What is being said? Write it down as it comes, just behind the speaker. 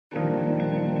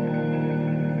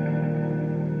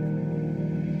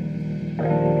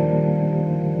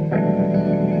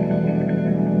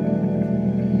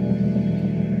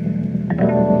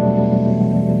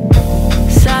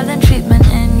Silent treatment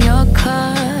in your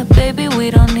cup, baby,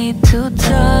 we don't need to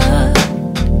talk.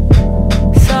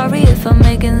 Sorry if I'm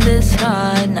making this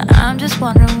hard, now I'm just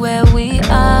wondering where we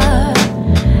are.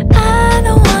 I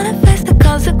don't wanna face the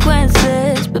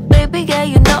consequences, but baby, yeah,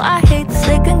 you know I hate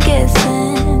second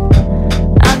guessing.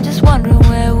 I'm just wondering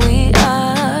where we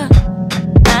are.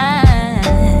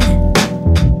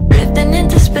 Drifting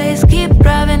into space, keep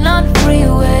driving on the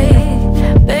freeway.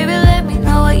 Baby, let me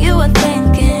know what you are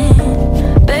thinking.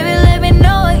 Baby, let me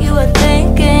know what you are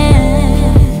thinking.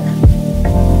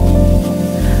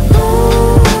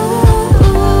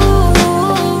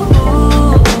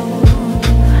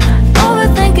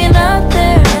 Overthinking out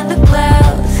there in the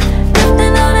clouds,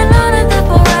 drifting on and there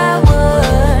for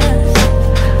hours.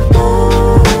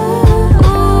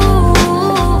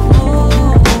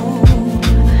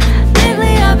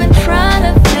 Lately I've been trying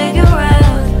to figure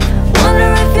out, wonder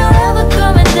if you're ever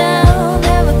coming down,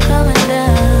 ever coming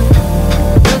down.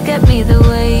 Look at me the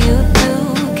way you do,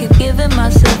 keep giving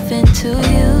myself into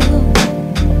you.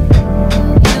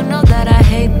 You know that I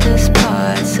hate this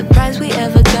part, surprised we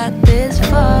ever got this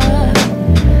far.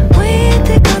 We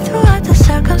did go through all the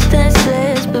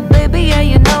circumstances, but baby, yeah,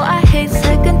 you know I hate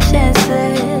second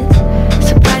chances.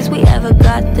 Surprised we ever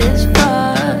got this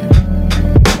far.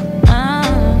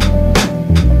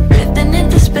 Drifting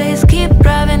into space, keep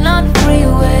driving on the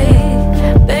freeway.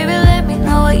 Baby, let me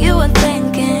know what you are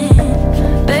thinking.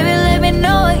 Baby, let me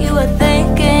know what you are thinking.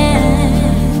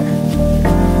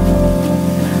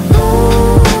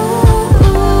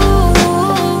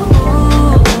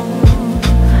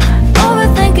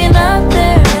 Overthinking out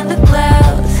there in the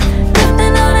clouds,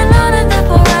 drifting on and there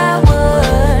for hours.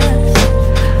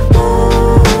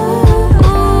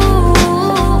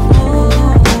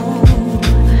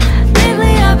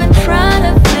 Lately I've been trying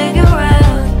to figure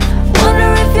out, wonder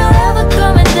if you're ever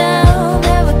coming down,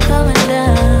 ever coming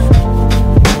down.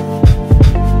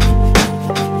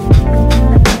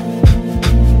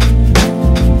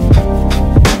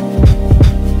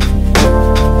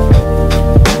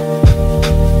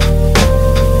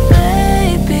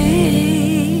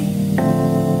 Baby,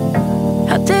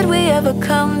 how did we ever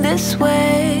come this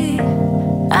way?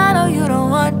 I know you don't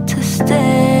want to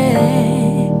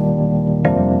stay.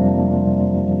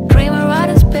 Dreamer out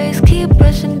in space, keep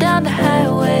rushing down the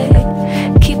highway.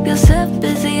 Keep yourself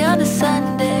busy on the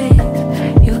Sundays.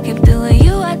 You keep doing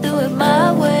you, I do it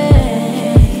my way.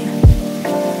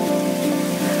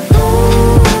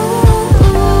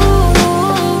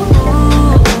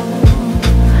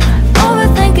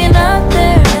 Overthinking out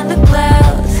there in the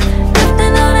clouds,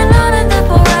 drifting on and there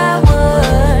for hours.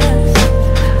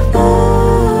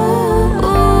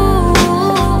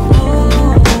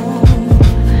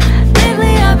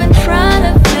 Lately I've been trying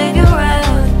to figure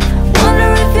out, wonder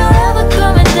if you're ever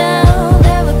coming down,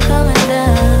 ever coming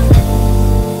down.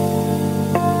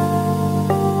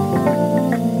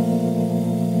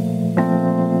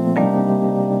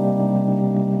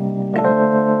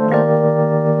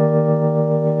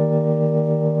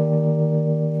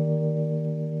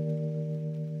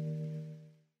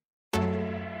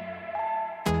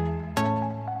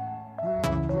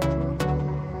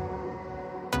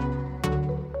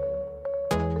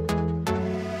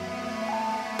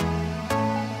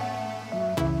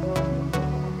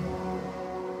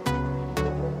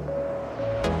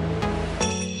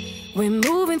 We're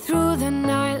moving through the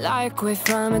night like we're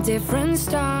from a different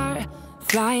star,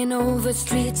 flying over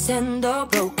streets and our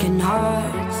broken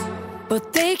hearts.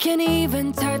 But they can't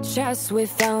even touch us, we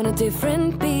found a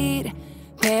different beat.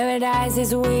 Paradise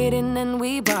is waiting and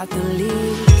we brought the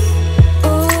lead.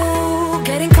 Ooh,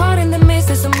 getting caught in the mist,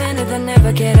 there's so many that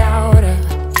never get out of.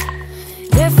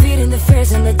 They're feeding the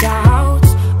fears and the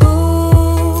doubts.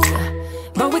 Ooh,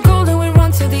 but we're golden, we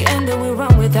run to the end and we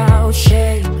run without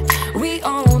shame. We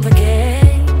own the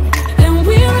game, and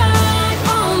we ride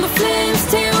on the flames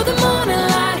till the morning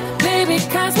light, baby,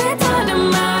 'cause we're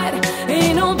dynamite.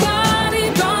 Ain't nobody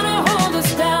gonna hold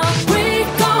us down. Break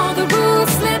all the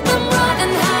rules, let them run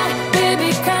and hide,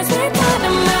 baby, 'cause we're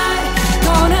dynamite.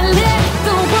 Gonna let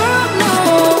the world know.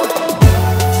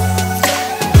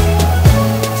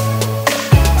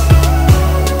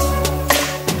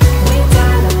 We're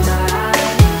dynamite.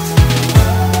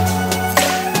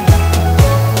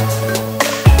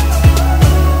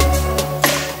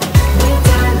 We're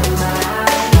dynamite.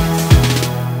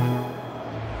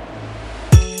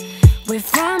 We're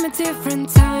from a different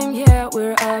time, yeah,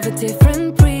 we're of a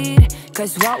different breed.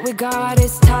 'Cause what we got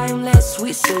is timeless,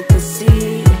 we still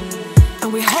proceed.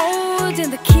 And we're holding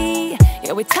the key,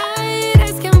 yeah, we're tight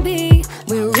as can be.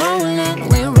 We're rolling,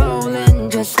 we're rolling.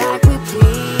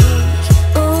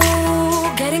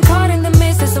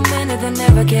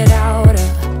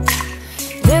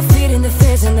 defeating the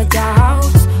fears and the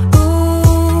doubts.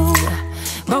 Ooh,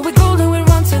 but we go and we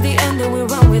run to the end and we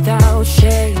run without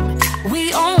shame.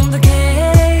 We own the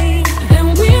game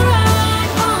and we ride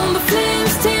on the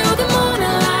flames till the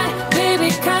morning light,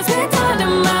 baby, 'cause we're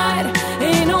dynamite.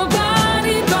 Ain't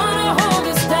nobody gonna hold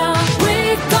us down.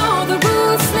 Break all the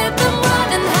rules, let them run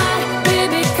and hide,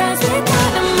 baby, 'cause we're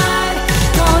dynamite.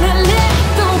 Gonna let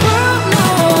the world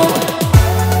know.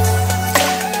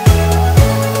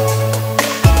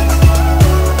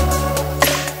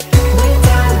 We're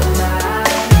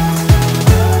dynamite.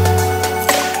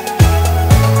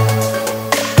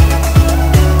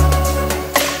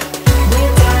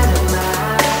 We're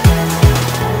dynamite.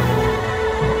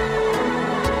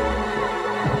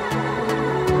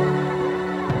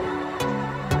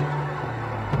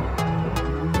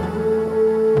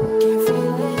 Can't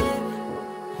feel it,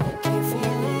 can't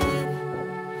feel it,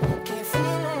 can't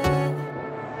feel it.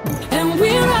 And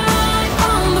we ride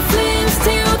on the flames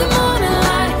till the morning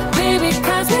light, baby,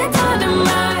 'cause we're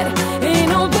dynamite. Ain't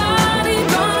nobody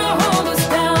gonna hold us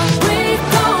down. Break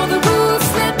all the rules,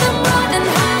 let them run and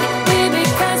hide, baby,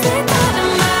 'cause we're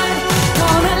dynamite.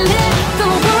 Gonna let the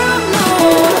world know.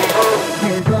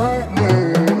 We're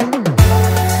dynamite.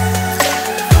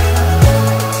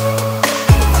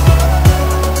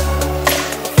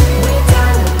 We're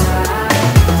dynamite.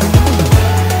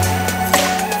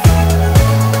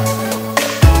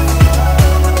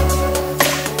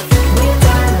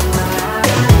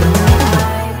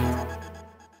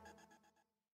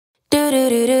 Do do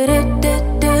do do do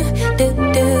do do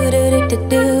do do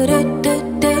do do do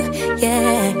do,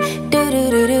 yeah. Do do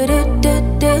do do do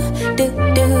do do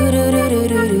do do do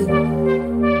do do.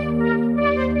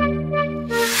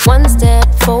 One step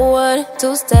forward,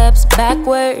 two steps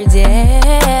backwards,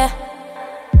 yeah.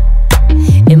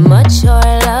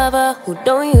 Immature lover who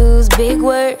don't use big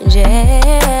words,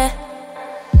 yeah.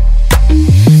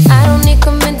 I don't need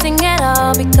convincing at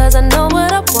all because I know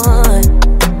what I want.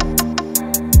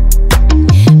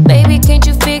 Baby, can't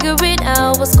you figure it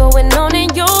out? What's going on in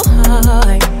your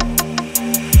heart?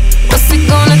 What's it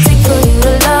gonna take for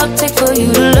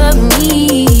you to love me?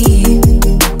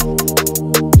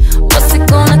 What's it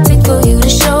gonna take for you to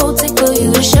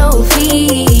show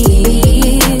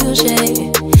feels, yeah.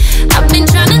 I've been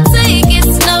trying to take it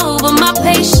slow, but my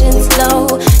patience low.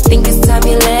 Think it's time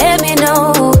you let me know.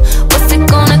 What's it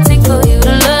gonna take for you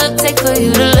to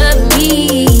love me?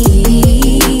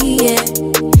 Yeah.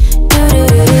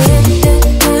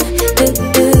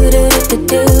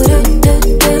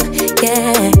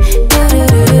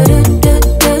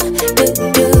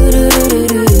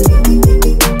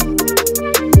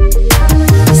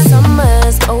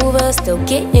 Summer's over, still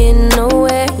getting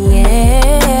nowhere,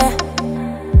 yeah.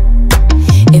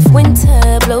 If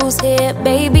winter blows here,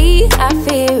 baby, I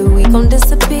fear we gon'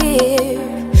 disappear.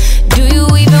 Do you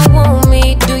even want me?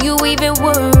 Do you even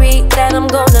worry that I'm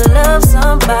gonna love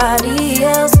somebody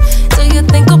else? Do you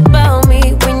think about me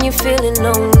when you're feeling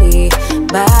lonely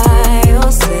by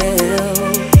yourself?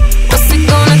 What's it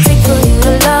gonna take for you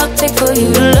to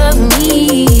love me?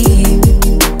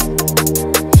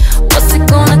 What's it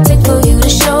gonna take for you to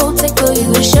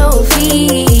show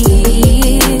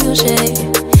feels, yeah.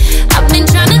 I've been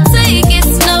trying to take it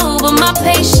slow, but my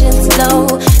patience low.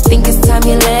 Think it's time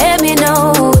you let me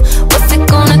know. What's it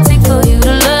gonna take for you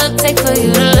to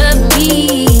love me?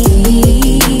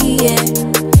 Yeah.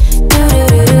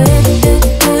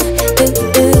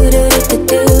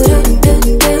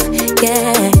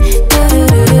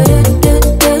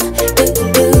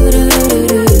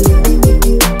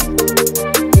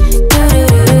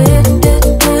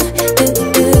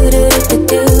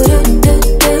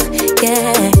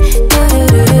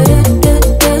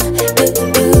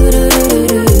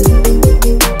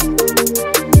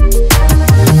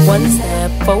 One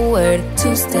step forward,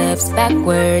 two steps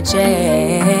backwards,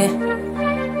 yeah.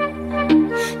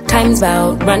 Time's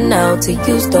about run out to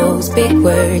use those big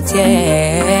words,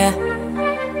 yeah.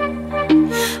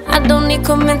 I don't need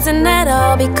convincing at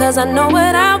all because I know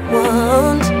what I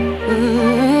want.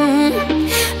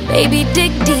 Baby,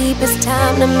 dig deep, it's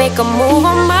time to make a move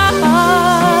on my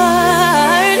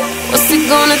heart. What's it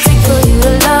gonna take for you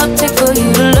to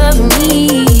love me?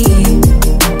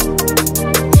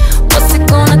 What's it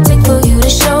gonna take for you to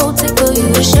show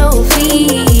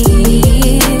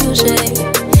feels, yeah.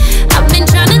 I've been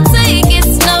trying to take it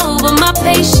slow, but my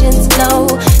patience low.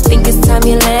 Think it's time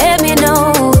you let me know.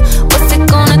 What's it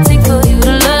gonna take for you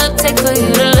to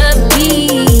love me?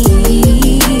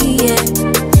 Yeah.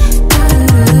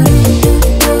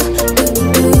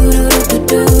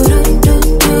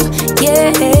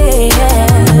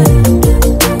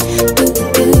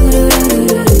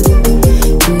 Yeah.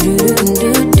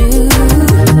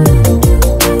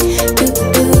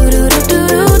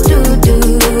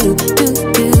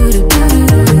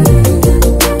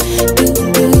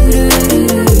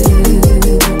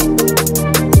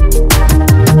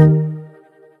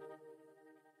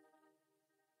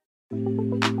 When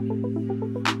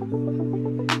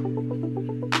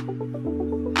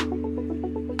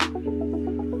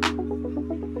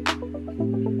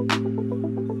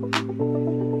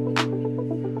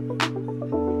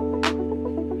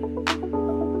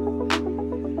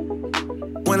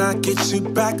I get you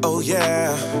back, oh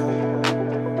yeah.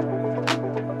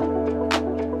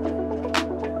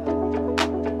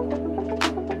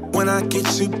 When I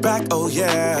get you back, oh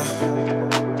yeah.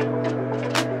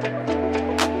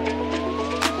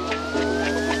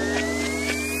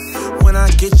 When I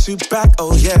get you back,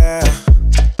 oh yeah.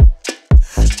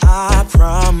 I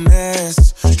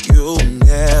promise you'll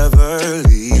never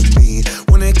leave me.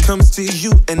 When it comes to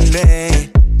you and me,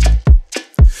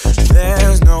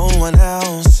 there's no one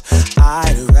else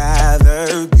I'd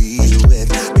rather be with.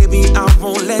 Baby, I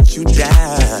won't let you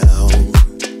down.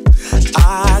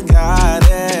 I got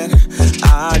it,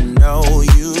 I know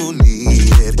you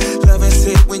need it. Love is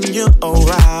it when you're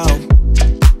around.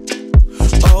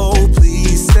 Oh,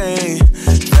 please say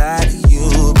that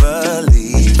you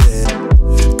believe it,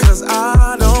 'cause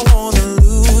I don't wanna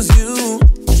lose you.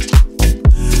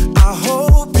 I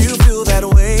hope you feel that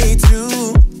way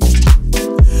too.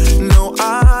 No,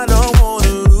 I don't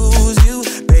wanna lose you.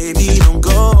 Baby, don't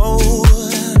go.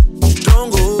 Don't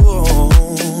go.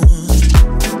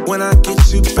 When I get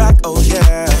you back, oh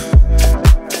yeah.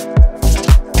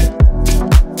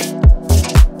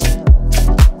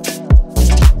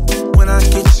 When I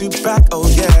get you back, oh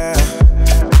yeah.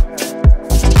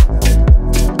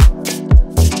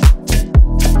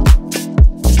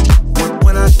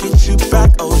 When I get you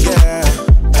back, oh yeah.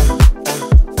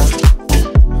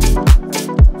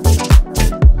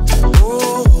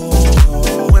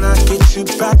 When I get you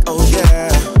back, oh yeah.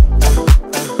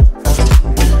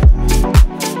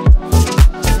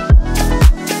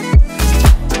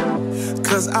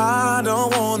 Cause I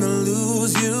don't wanna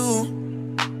lose you.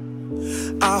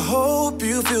 I hope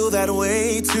you feel that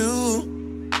way too.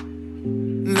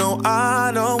 No,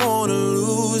 I don't wanna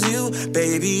lose you.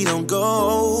 Baby, don't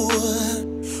go.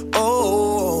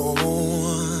 Oh,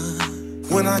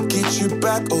 when I get you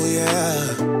back, oh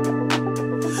yeah.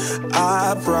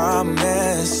 I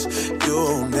promise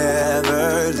you'll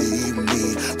never leave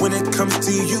me. When it comes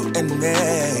to you and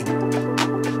me,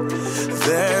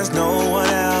 there's no one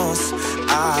else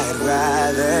I'd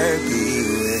rather be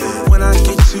with. When I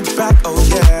get you back, oh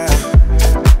yeah.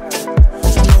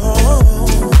 Oh.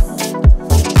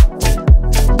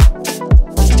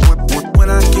 When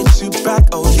I get you back,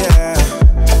 oh yeah.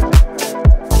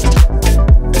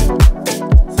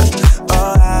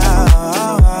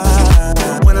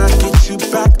 When I get you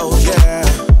back, oh yeah.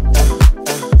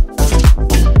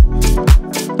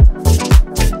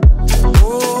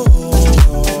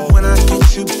 When I get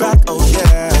you back, oh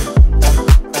yeah.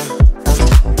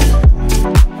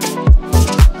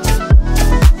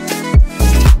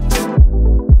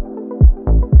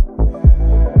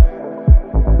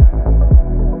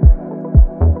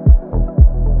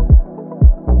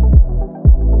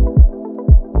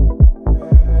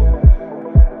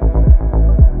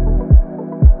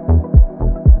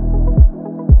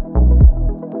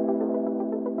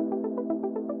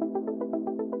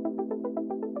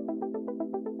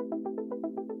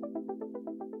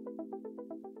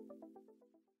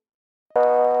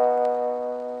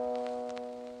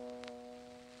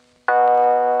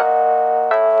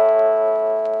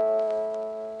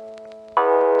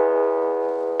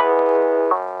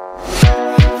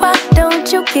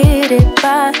 You get it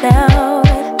by now.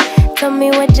 Tell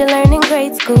me what you learned in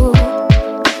grade school.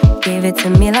 Give it to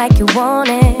me like you want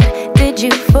it. Did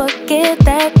you forget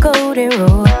that golden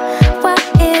rule? Why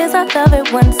is our love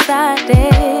it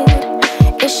one-sided?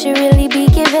 It should really be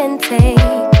give and take.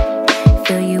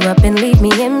 Fill you up and leave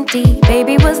me empty.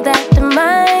 Baby, was that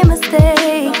my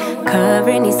mistake?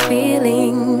 Covering these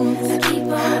feelings,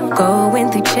 going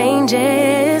through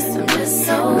changes. I'm just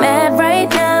so mad right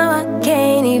now, I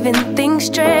can't even think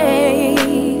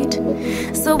straight.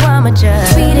 So I'ma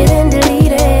just tweet it and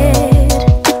delete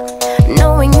it,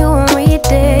 knowing you won't read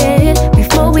it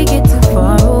before we get too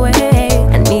far away.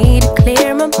 I need to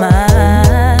clear my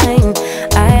mind.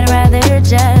 I'd rather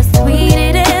just tweet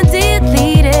it and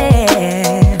delete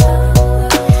it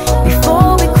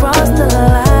before we cross the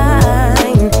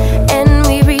line and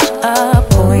we reach a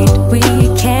point we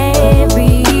can't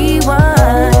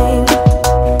rewind.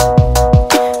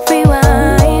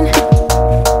 Rewind,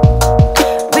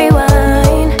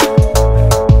 rewind,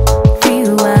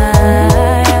 rewind.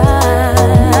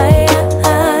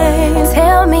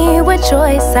 Tell me what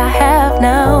choice I have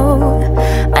now.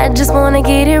 I just wanna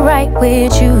get it right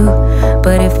with you.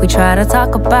 But if we try to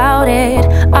talk about it,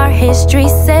 our history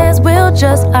says we'll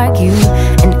just argue.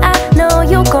 And I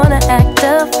still gonna act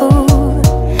a fool.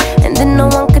 And then no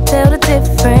one could tell the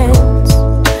difference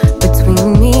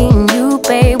between me and you,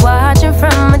 babe, watching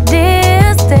from a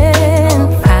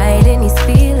distance. Hiding these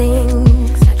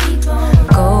feelings,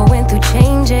 going through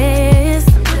changes.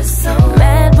 I'm just so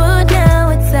mad, but now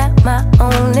it's at my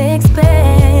own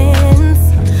expense.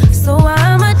 So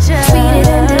I'ma just tweet it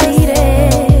and delete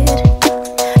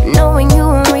it, knowing you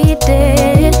won't read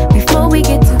it before we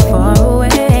get too far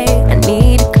away. I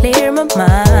need to clear my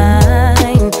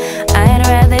mind. I'd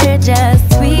rather just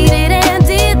tweet it and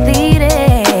delete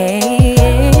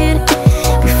it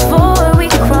before we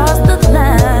cross the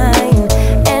line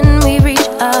and we reach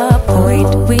a point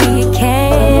we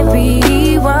can't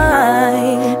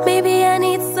rewind. Maybe I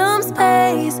need some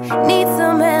space, need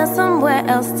some air, somewhere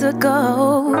else to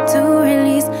go, to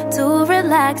release, to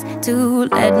relax, to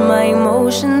let my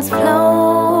emotions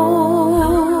flow.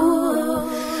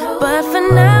 But for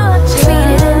now, I just read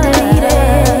it and delete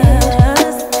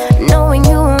it, knowing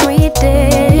you won't read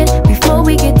it before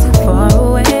we get too far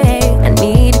away. I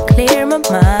need to clear my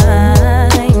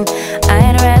mind.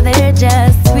 I'd rather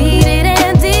just tweet it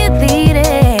and delete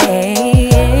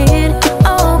it.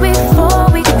 Oh, before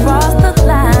we cross the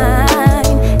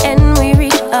line and we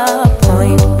reach a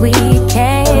point we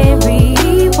can't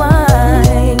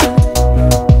rewind.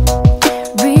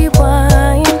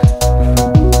 Rewind,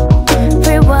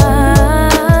 rewind,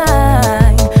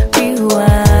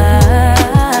 rewind.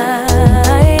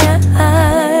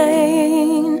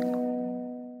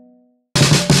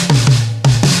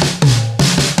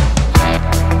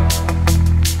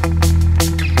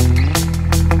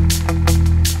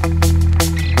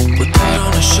 We put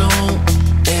on a show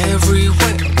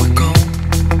everywhere we go.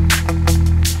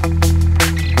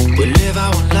 We live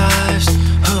our lives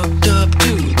hooked up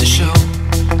to the show.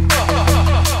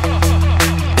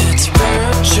 It's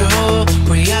virtual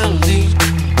reality,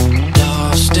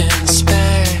 lost in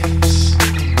space.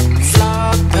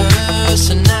 Flawed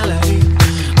personality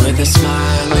with a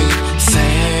smiley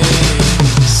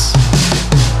face.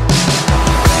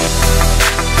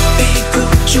 Be who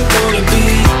you wanna be.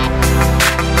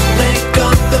 Make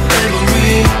up the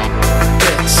memory.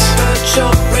 It's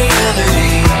virtual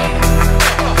reality.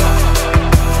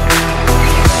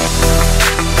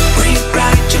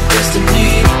 Rewrite your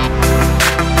destiny.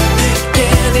 Pick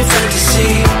any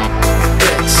fantasy.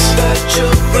 It's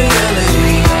virtual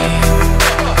reality.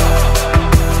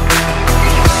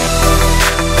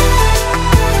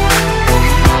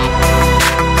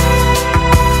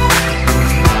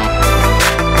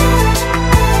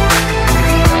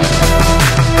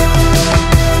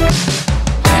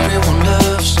 Everyone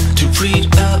loves to read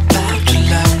about your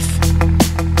life,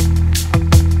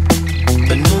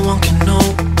 but no one can know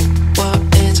what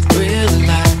it's really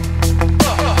like.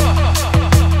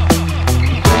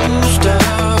 Boost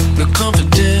up your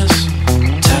confidence,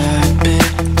 type it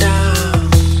down.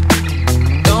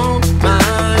 Don't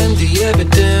mind the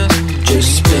evidence, just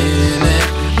spin it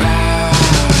round.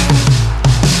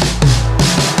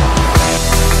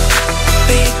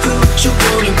 Be who you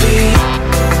wanna be.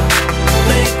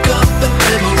 Make up the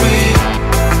memory.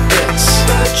 It's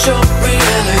virtual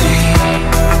reality.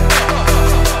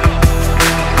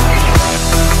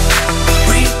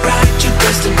 Rewrite your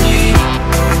destiny.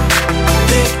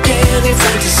 Pick any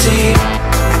fantasy.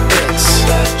 It's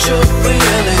virtual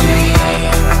reality.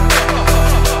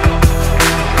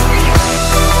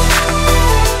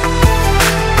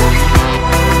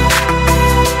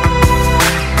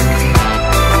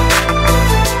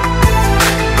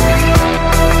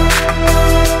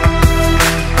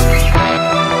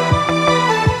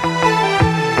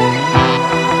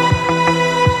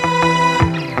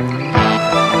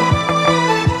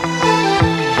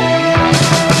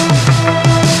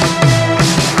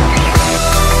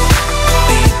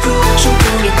 Be who you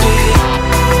wanna be.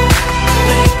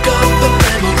 Make up the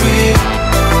memory.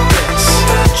 It's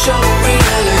virtual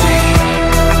reality.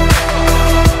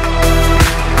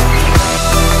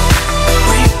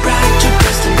 Rewrite your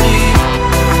destiny.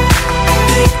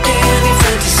 Pick any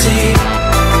fantasy.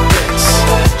 It's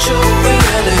virtual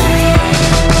reality.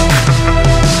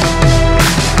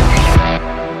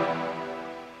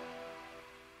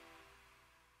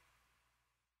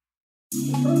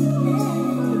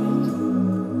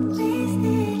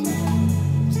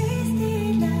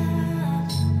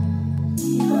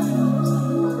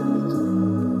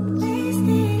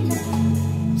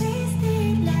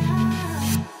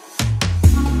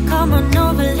 Come on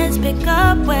over, let's pick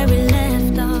up where we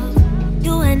left off.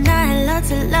 You and I had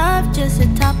lots of love just to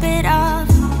top it off.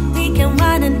 We can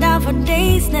wind and down for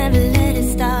days, never let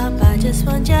it stop. I just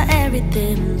want your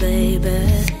everything, baby.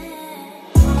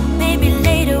 Maybe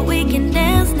later we can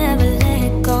dance, never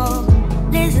let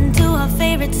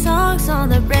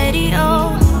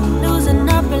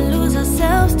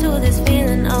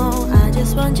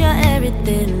want your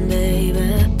everything,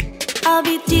 baby. I'll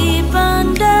be deep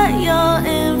under your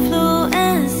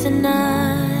influence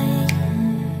tonight.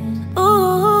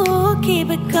 Ooh, keep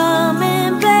it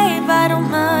coming, babe, I don't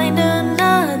mind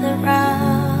another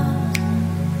round.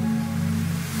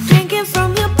 Drinking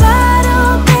from your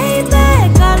bottle,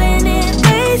 baby, calling it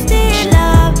wasted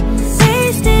love,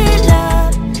 wasted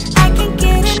love. I can't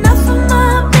get enough of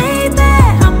my baby,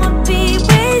 I'ma be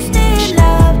wasted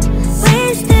love,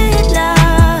 wasted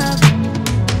love.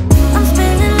 I'm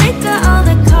spilling liquor on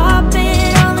the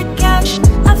carpet, on the couch,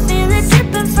 I feel it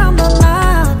dripping from my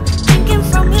mouth. Drinking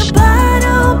from your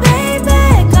bottle, baby,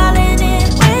 calling it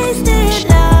wasted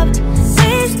love,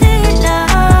 wasted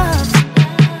love.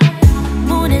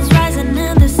 Moon is rising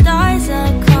and the stars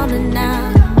are coming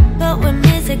out, but we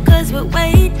miss it cause we're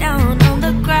way down on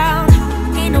the ground.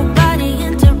 Ain't nobody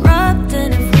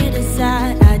interrupting if we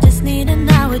decide. I just need a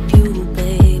night with you,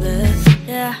 baby.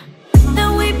 Yeah.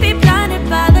 Then we be blinded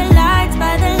by the lights,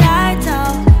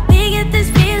 oh. We get this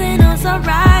feeling, oh so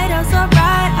right, oh so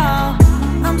right, oh.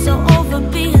 I'm so over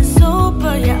being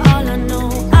sober, yeah, all I know.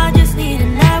 I just need a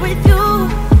night with you.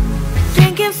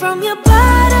 Drinking from your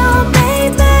bottle,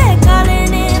 baby,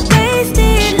 calling it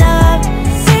wasted love,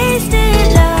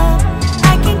 wasted love.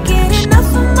 I can't get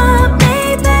enough of my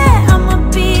baby, I'ma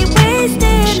be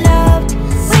wasted love,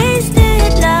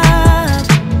 wasted love.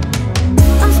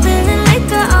 I'm spilling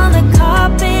liquor on the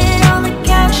carpet, on the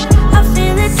couch, I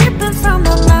feel it dripping from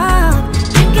my mouth.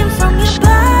 Drinking from your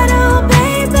bottle,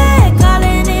 baby,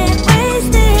 calling it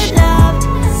wasted love,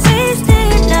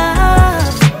 wasted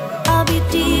love. I'll be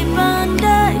deep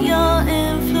under your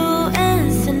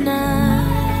influence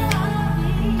tonight.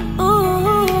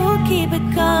 Ooh, keep it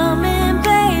coming,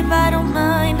 babe, I don't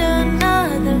mind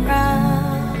another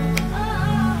round.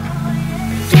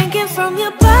 Drinking from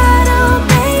your bottle,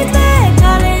 baby,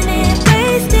 calling it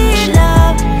wasted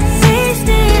love,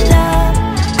 wasted love.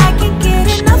 I can't get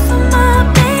enough of my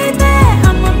baby,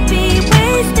 I'ma be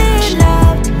wasted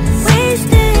love,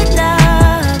 wasted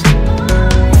love.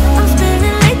 I'm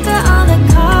spilling liquor on the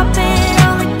carpet,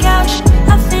 on the couch,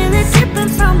 I feel it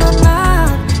dripping from my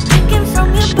mouth. Drinking from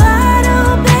your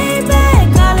bottle, baby,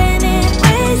 calling it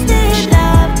wasted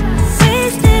love,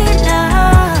 wasted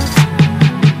love.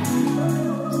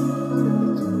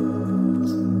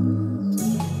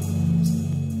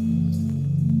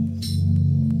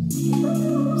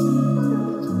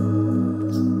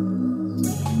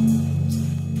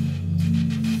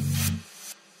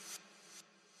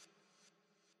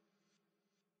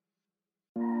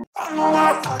 I know I'm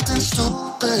acting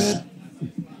stupid,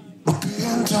 but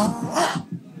being dumb,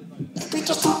 maybe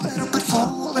just a little bit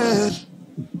foolish.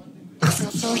 I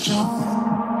feel so young.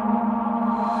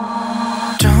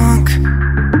 Drunk,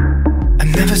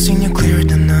 I've never seen you clearer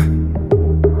than now.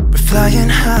 We're flying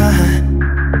high,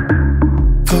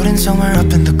 floating somewhere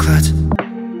up in the clouds.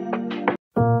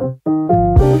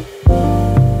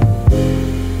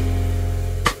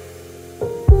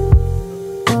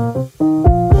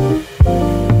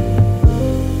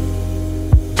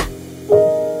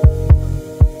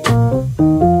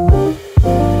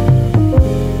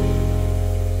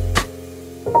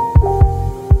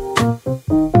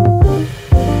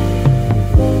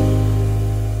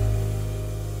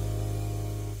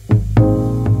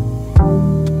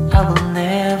 I will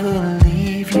never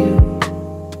leave you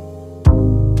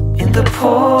in the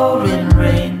pouring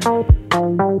rain.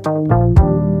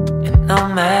 And no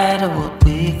matter what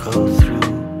we go through,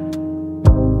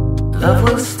 love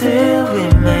will still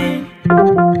remain.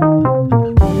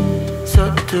 So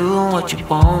do what you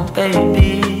want,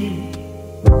 baby.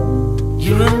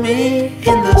 You and me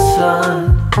in the sun.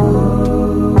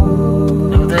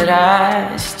 Know that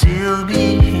I'll still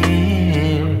be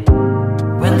here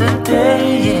when the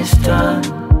day is done.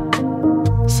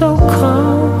 So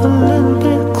come a little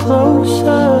bit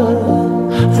closer,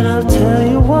 and I'll tell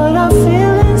you what I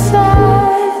feel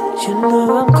inside. You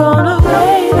know I'm gonna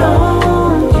wait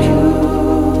on you.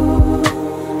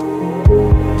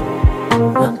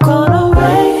 I'm gonna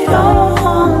wait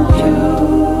on you.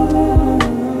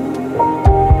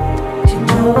 You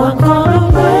know I'm gonna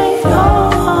wait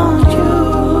on you.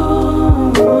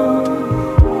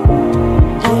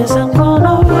 Yes, I'm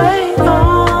gonna wait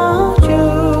on you.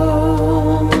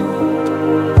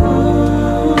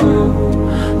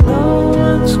 No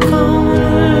one's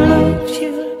gonna love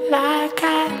you like I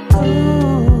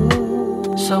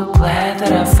do. So glad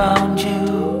that I found you.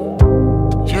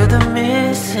 You're the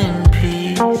missing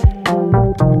piece,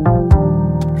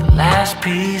 the last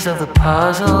piece of the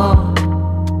puzzle.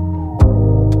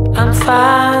 I'm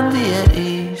finally at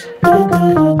ease.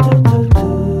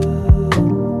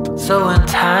 So when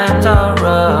times are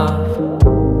rough,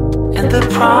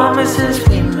 promises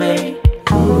we made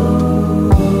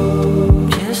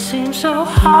just seem so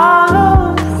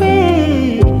hollow and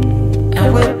weak, and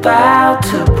we're about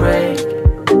to break.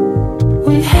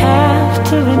 We have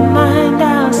to remind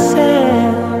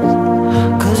ourselves,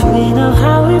 'cause we know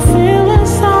how we feel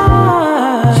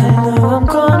inside. You know I'm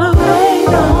gonna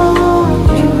wait on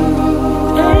you.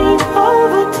 Ain't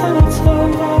over till it's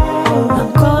over. I'm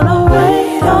gonna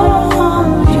wait on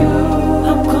you.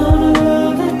 I'm gonna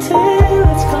love it till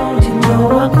it's gone. You know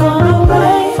I'm gonna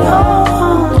wait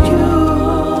on you.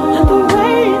 And the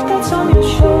weight that's on your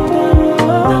shoulder,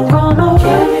 I'm gonna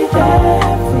carry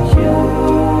that for you.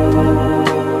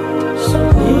 So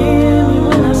hear me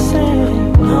when I say,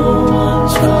 no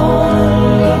one's gonna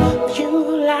love you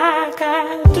like I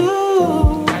do.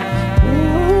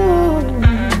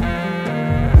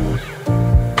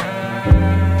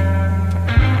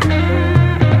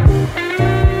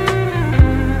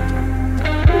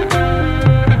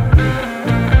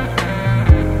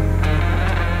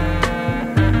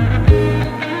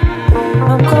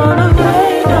 I'm gonna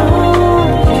wait on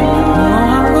you.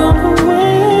 I'm gonna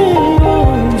wait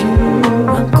on you.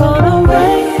 I'm gonna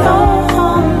wait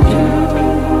on you.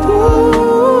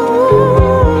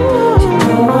 You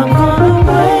know I'm gonna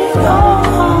wait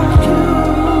on you.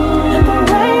 And the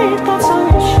weight that's on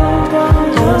your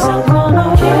shoulders, yes, I'm gonna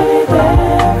carry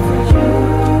that for you.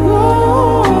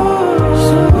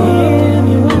 So hear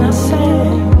me when I say,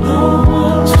 no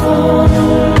one's gonna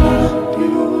love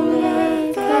you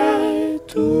like I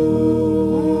do.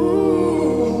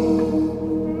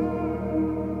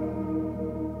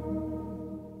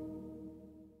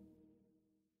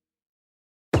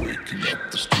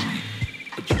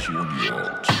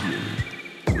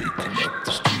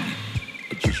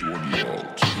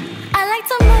 I like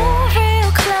to move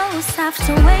real close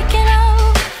after waking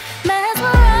up,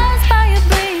 mesmerized by your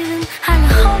breathing, how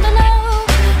you're holding up.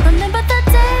 Remember the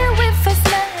day we first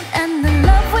met and the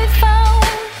love we found,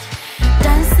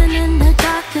 dancing in the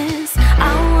darkness.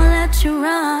 I won't let you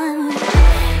run.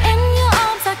 In your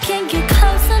arms I can't get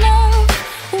close enough.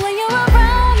 When you're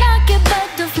around I get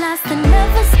butterflies that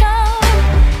never stop.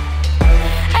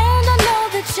 And I know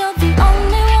that you're the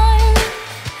only one.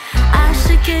 I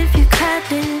should give you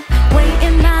credit,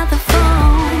 waiting by the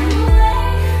phone.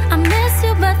 I miss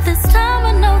you, but this time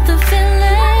I know the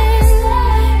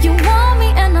feeling. You want me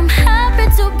and I'm happy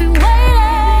to be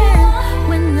waiting.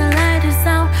 When the light is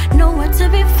out, nowhere to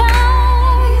be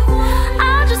found,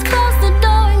 I'll just close the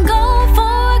door and go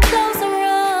for a closer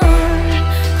run.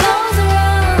 Closer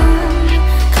run,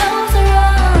 closer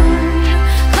run,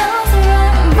 closer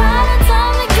run. By the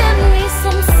time you give me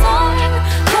some sun,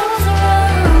 closer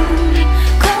run,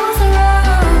 closer run.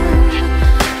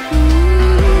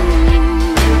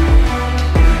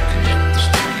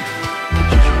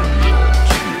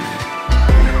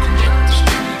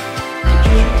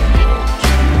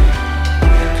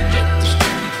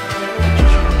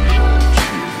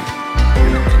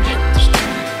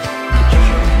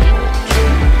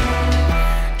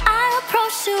 I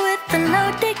approached you with a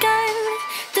loaded gun.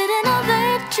 Didn't know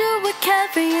that you were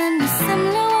carrying a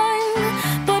similar one.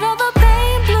 But all the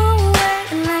pain blew away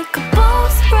like a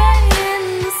bolt spray in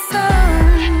the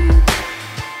sun.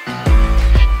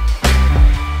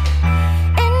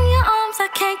 In your arms I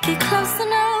can't get close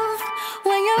enough.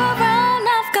 When you're around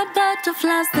I've got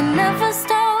butterflies that never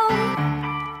stop.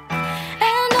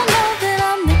 And I know that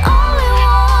I'm the only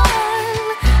one.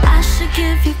 I should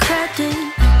give you credit,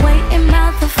 waiting by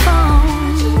the phone.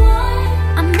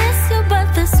 I miss you, but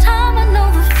this time I know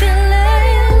the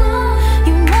feeling.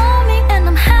 You want me and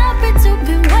I'm happy to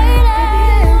be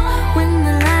waiting. When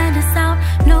the light is out,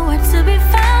 nowhere to be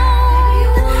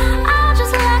found, I'll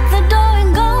just lock the door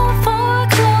and go for a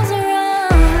closer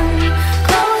run.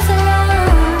 Closer run,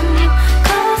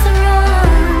 closer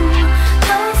run,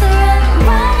 closer run.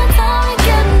 By the time you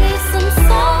give me some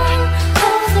sun,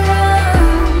 closer run,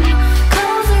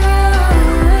 closer run.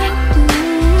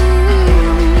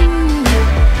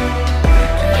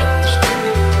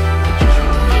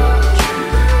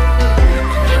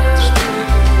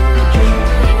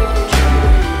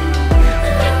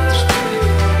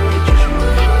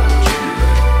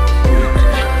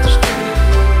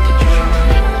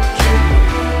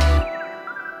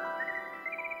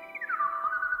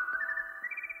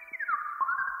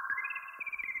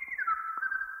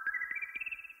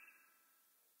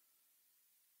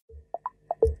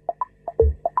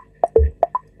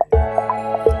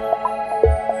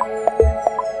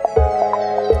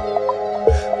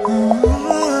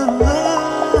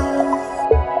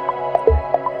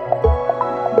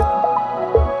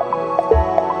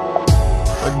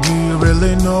 But do you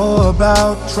really know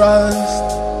about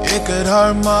trust? It could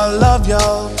hurt my love,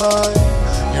 y'all, but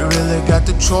you really got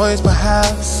the choice but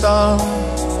have some.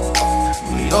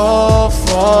 We all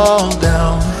fall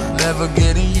down, never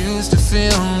getting used to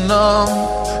feel numb.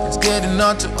 It's getting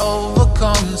hard to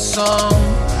overcome some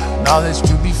knowledge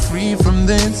to be free from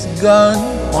this gun.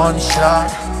 One shot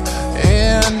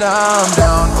and I'm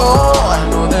down. Oh, I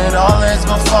know that all is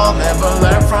my fault. Never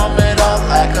learn from it all.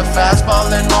 Like a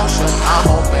fastball in motion, I'm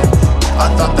hoping. I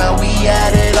thought that we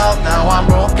had it all. Now I'm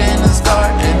broken and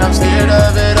scarred, and I'm scared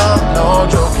of it all. No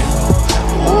joking.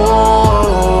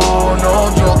 Oh, no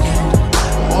joking.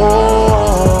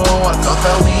 Oh, I thought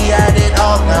that we had it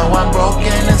all. Now I'm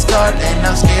broken and scarred, and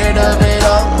I'm scared of it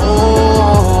all.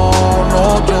 Oh,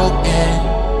 no joking.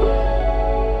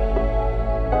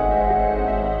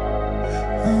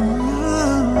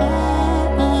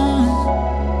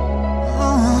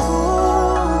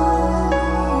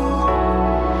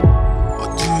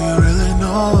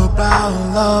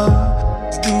 Love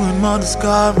is doing more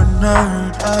discovering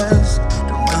us.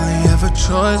 Don't really have a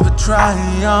choice but try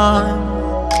on.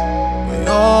 We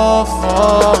all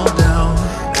fall down,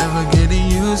 never getting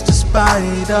used to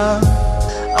spite of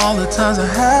all the times I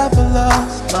have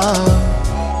lost love,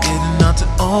 getting out to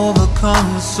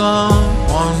overcome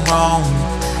someone wrong.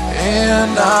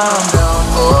 And I'm down.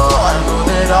 Oh, I know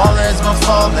that all is my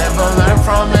fault. Never learn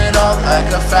from it all.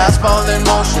 Like a fastball in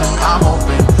motion, I'm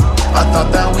hoping. I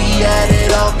thought that we had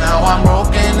it all. Now I'm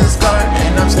broken and scarred,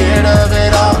 and I'm scared of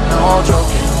it all. No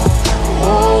joking.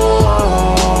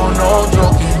 Oh, no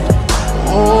joking.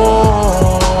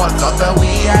 Oh, I thought that we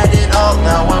had it all.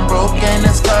 Now I'm broken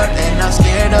and scarred, and I'm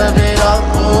scared of it all.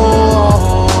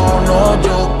 Oh, no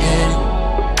joking.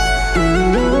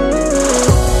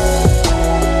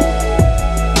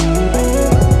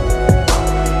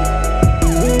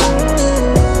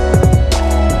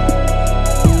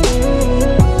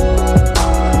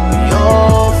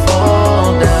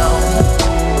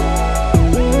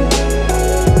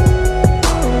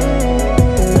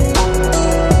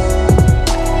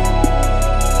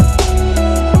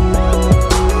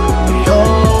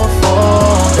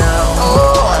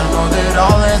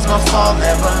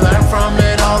 Never learn from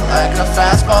it all. Like a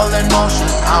fastball in motion,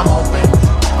 I'm hoping.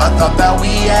 I thought that we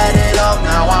had it all.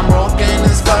 Now I'm broken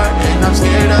and scarred, and I'm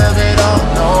scared of it all.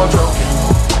 No joking.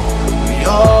 We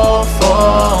all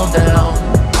fall down.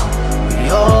 We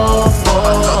all fall.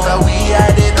 I thought that we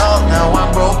had it all. Now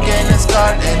I'm broken and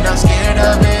scarred, and I'm scared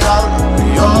of it all.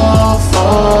 We all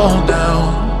fall down.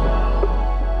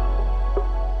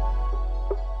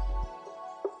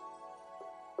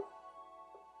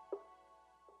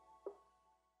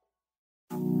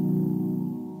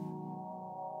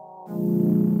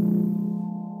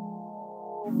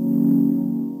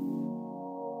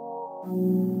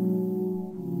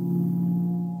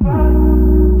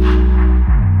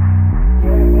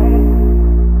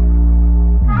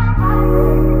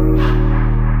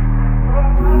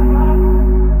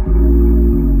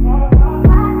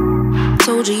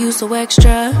 So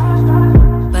extra,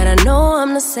 but I know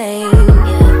I'm the same,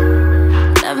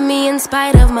 yeah. Love me in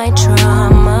spite of my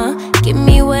trauma. Give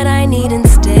me what I need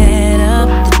instead of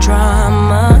the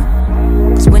drama.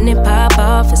 Cause when it pop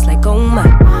off, it's like, oh my.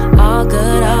 All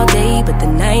good all day, but the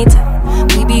night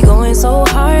we be going so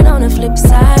hard on the flip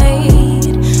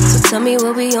side. So tell me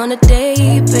what we on a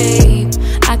day, babe.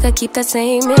 I could keep that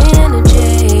same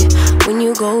energy. When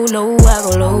you go low, I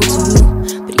go low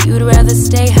too. But you'd rather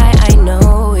stay high, I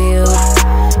know you.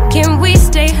 Can we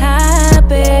stay high,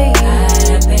 babe?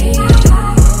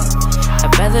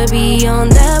 I'd rather be on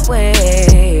that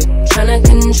wave, tryna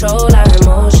control our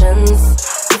emotions.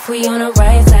 If we on the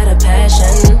right side of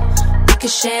passion, we could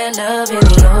share love in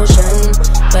the ocean.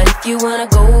 But if you wanna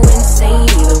go insane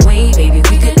either way, baby,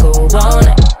 we could go all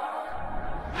night.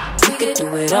 We could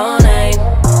do it all night.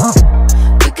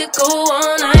 We could go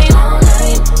all night, all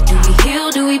night. Do we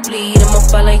heal, do we bleed? I'ma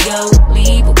follow your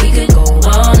lead, but we could go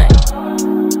all night.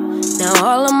 Now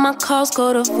all of my calls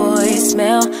go to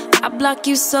voicemail. I block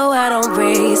you so I don't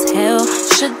raise hell.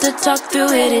 Should've talked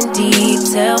through it in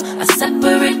detail. Our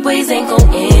separate ways ain't gon'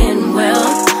 end well,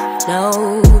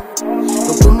 no.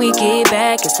 But when we get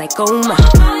back, it's like, oh my.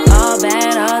 All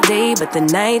bad all day, but the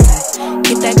night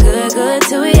get that good, good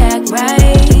till we act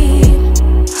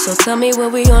right. So tell me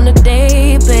what we on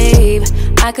today, babe.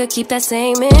 I could keep that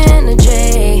same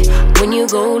energy. When you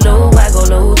go low, I go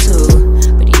low too.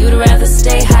 You'd rather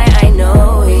stay high, I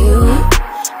know you.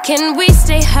 Can we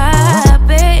stay high,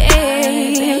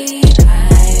 babe?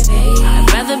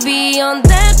 I'd rather be on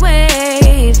that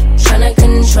wave, tryna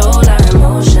control our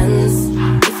emotions.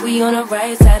 If we on the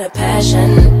right side of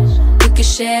passion, we could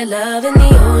share love in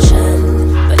the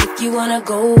ocean. But if you wanna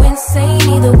go insane,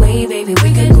 either way, baby,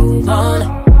 we could go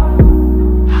on.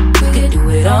 We could do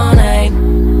it all night.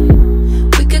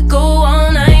 We could go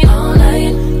all night, all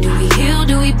night. Do we heal,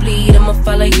 do we bleed? I'ma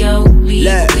follow your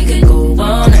lead. We could go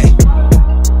all night.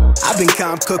 I've been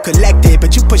calm, cool, collected,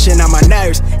 but you pushing on my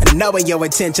nerves. And I knowing your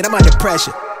intention, I'm under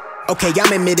pressure. Okay,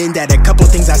 I'm admitting that a couple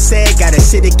things I said got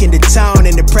acidic in the tone.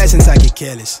 In the presence, I get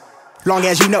careless. Long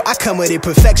as you know I come with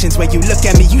imperfections. When you look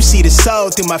at me, you see the soul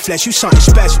through my flesh. You something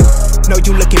special. Know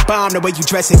you looking bomb, the way you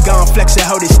dressing, gone flex it,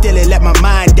 hold it still and let my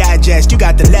mind digest. You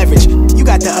got the leverage, you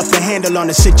got the upper handle on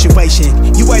the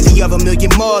situation. You worthy of a million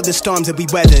more of the storms that we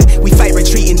weathered. We fight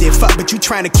retreating, then fuck, but you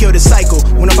trying to kill the cycle.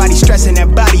 When nobody stressing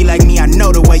that body like me, I know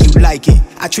the way you like it.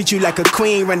 I treat you like a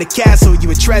queen, run the castle,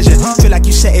 you a treasure. Feel like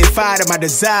you setting fire to my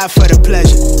desire for the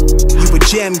pleasure. You a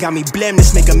gem, got me blem,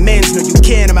 let's make amends. Know you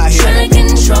can, I'm out here trying to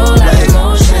control our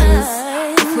emotions.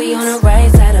 If we on the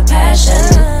right side of passion,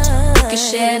 we can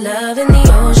share love in the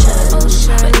ocean.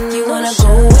 But if you wanna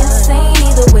go insane,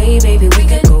 either way, baby, we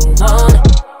could go on.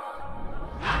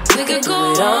 We could go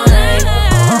all night.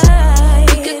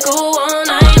 We could go all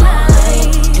night.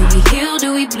 Do we heal,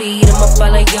 do we bleed? I'ma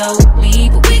follow your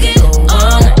lead, but we could go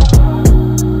all night.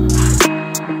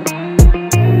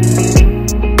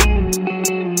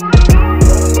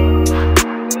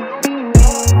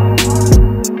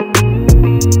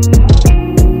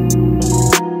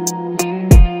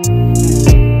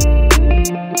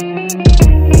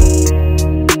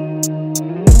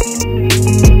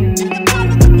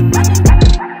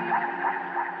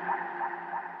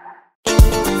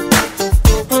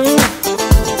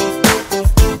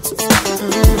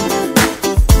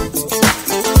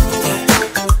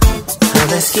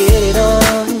 Let's get it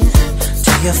on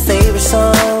to your favorite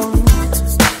song.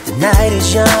 The night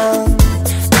is young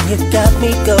and you got me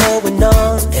going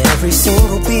on. Every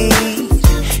single beat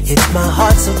hits my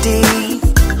heart so deep.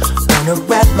 Wanna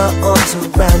wrap my arms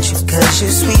around you, cause you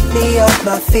sweep me off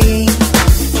my feet.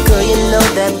 Girl, you know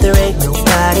that there ain't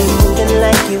nobody moving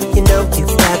like you. You know you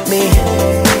got me.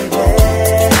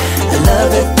 I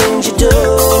love the things you do.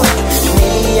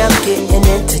 Maybe I'm getting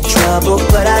into trouble,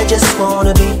 but I just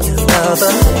wanna be your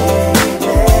lover.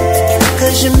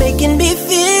 Cause you're making me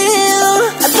feel.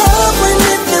 I love when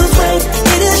it feels right.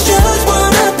 It is just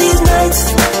one of these nights.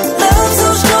 Love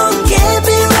so strong, can't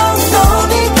be wrong. All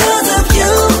because of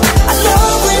you. I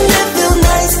love when it feels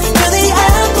nice. You're the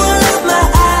apple of my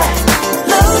eye.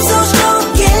 Love so strong,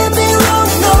 can't be wrong.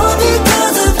 All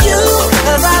because of you.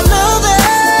 Cause I love it.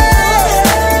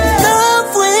 Love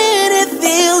when it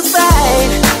feels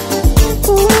right.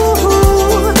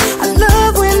 Ooh, I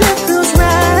love when it feels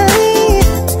right.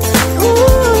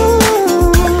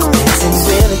 Ooh, dancing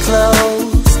really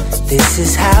close. This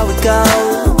is how it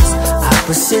goes.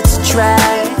 Opposites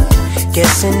attract.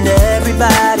 Guessing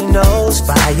everybody knows.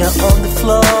 Fire on the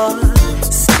floor,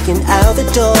 sneaking out the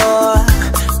door.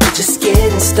 We're just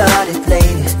getting started,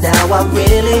 lady. Now I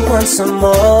really want some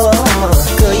more.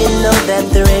 Girl, you know that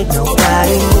there ain't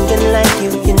nobody moving like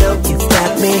you. You know you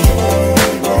got me.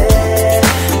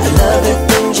 I love the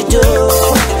things you do.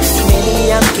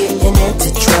 Maybe I'm getting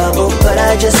into trouble, but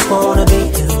I just wanna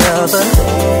be your lover.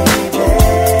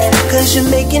 Cause you're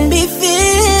making me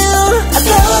feel. I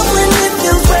love when it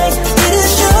feels right. It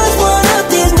is just one of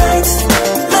these nights.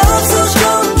 Love so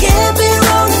strong, can't be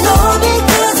wrong. All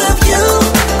because of you.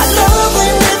 I love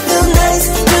when it feels nice.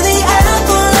 You're the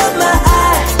apple of my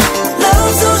eye.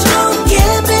 Love so strong,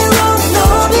 can't be wrong.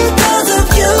 All because of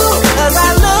you. Cause I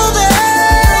love it.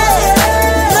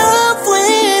 Love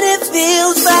when it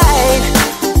feels right.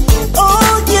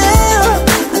 Oh yeah.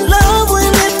 I love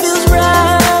when it feels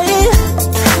right.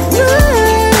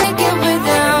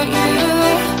 Without you,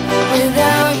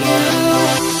 without you.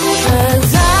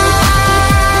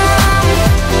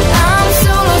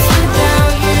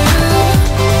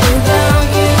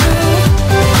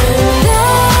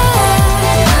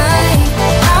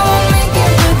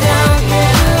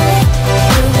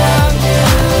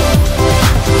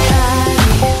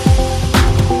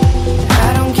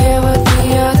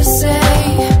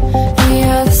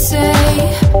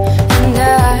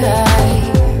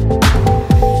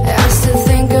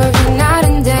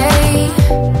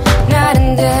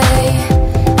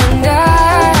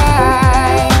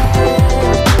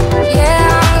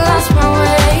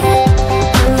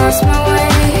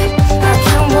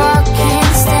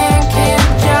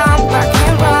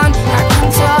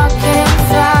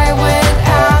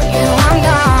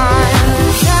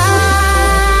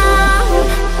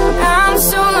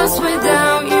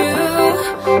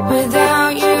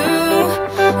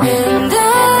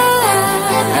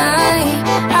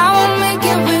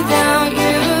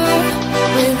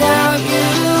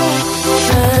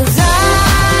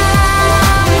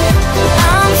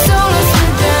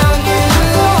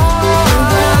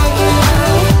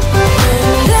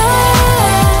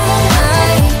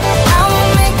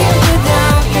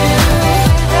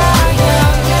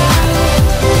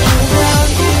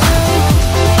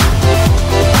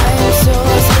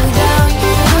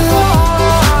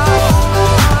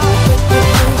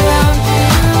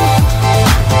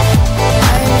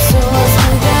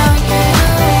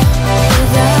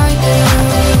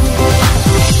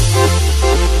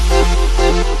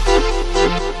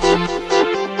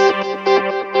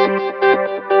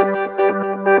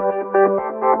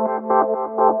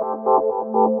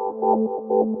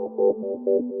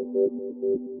 You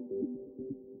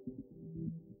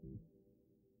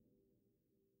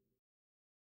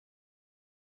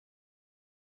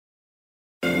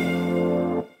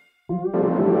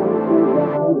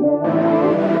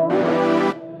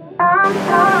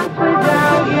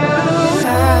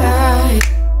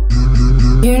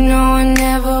know I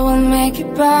never will make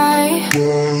it by.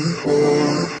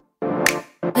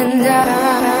 And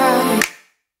I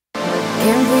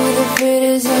can't breathe if it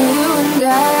isn't you and I.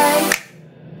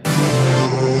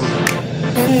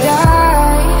 And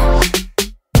I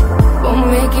won't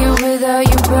make it without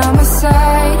you by my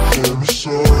side.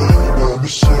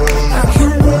 I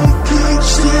can walk, can't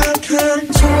stand, can't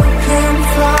talk, can't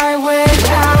fly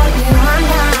without you and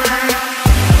I.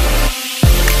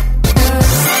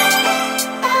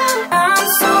 I'm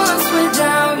so lost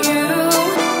without you.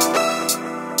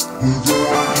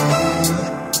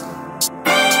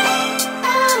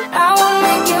 I won't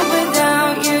make it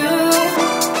without you.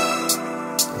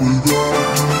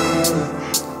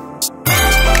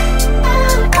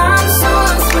 I'm so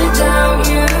lost without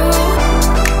you.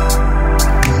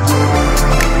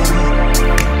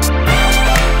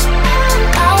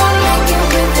 I won't make it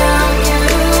without you.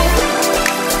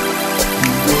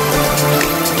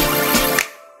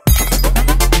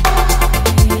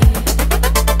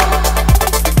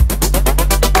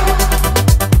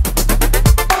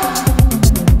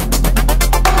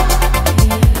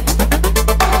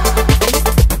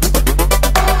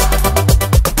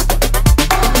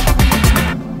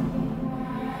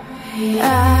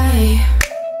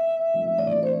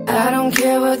 I don't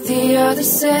care what the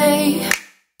others say,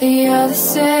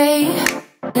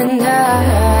 and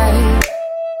I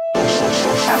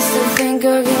still think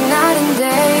of you night and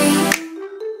day,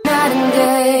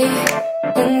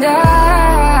 and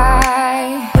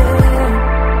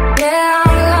yeah, I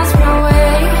lost my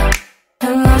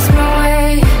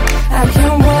way, I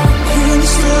can't walk, can't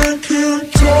stand,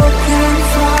 can't talk, can't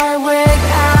fly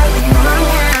without you now.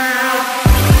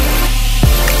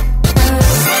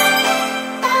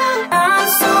 I'm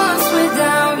so lost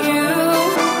without you.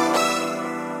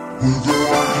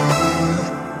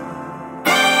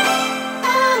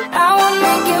 I won't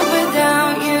make it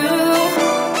without you.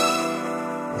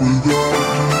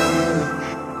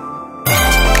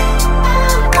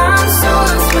 I'm so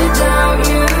lost without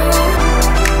you.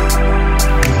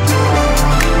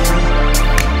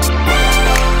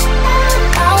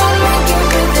 I won't make it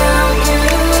without you.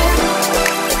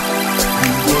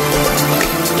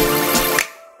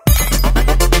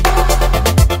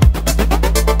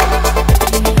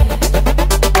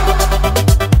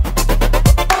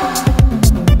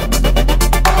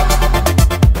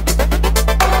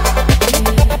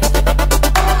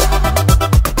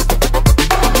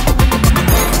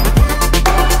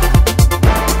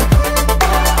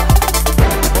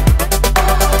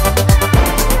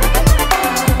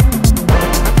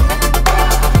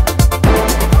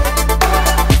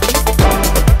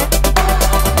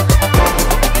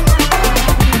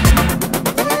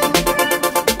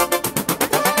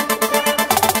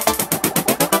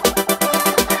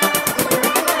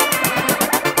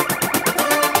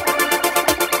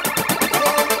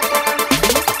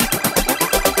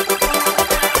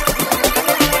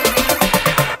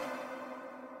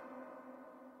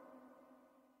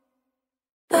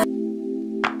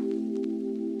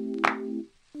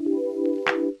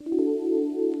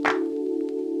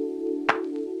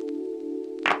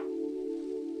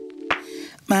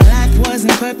 My life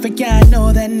wasn't perfect, yeah, I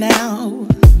know that now.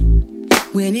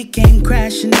 When it came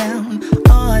crashing down,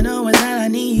 all I know is that I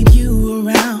need you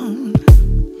around.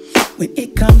 When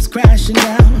it comes crashing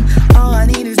down, all I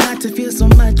need is not to feel so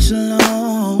much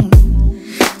alone.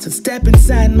 So step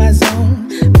inside my zone,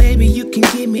 baby, you can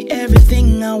give me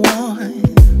everything I want.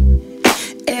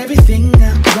 Everything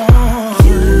I want.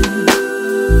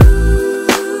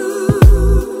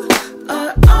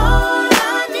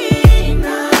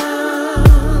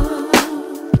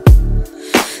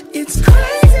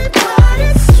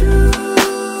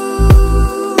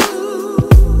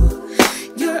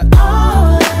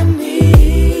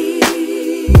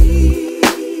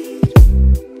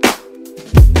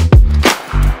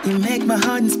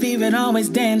 Always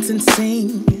dance and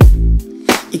sing.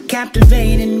 You're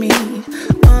captivating me.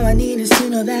 All I need is to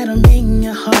know that I'm in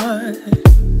your heart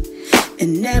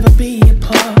and never be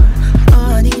apart.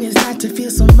 All I need is not to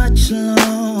feel so much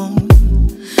alone.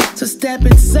 So step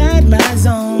inside my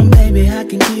zone, baby. I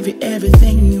can give you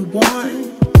everything you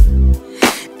want.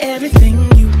 Everything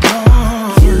you want.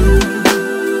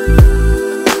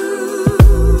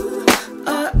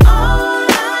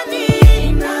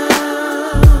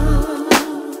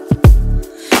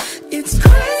 It's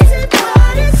crazy,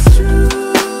 but it's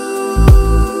true.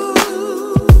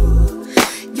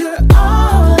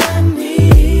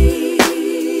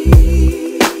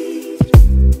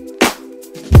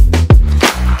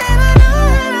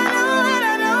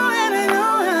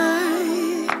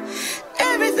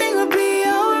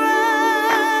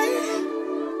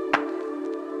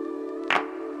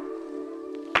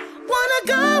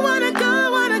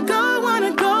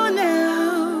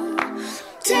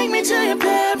 take me to your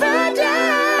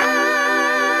paradise.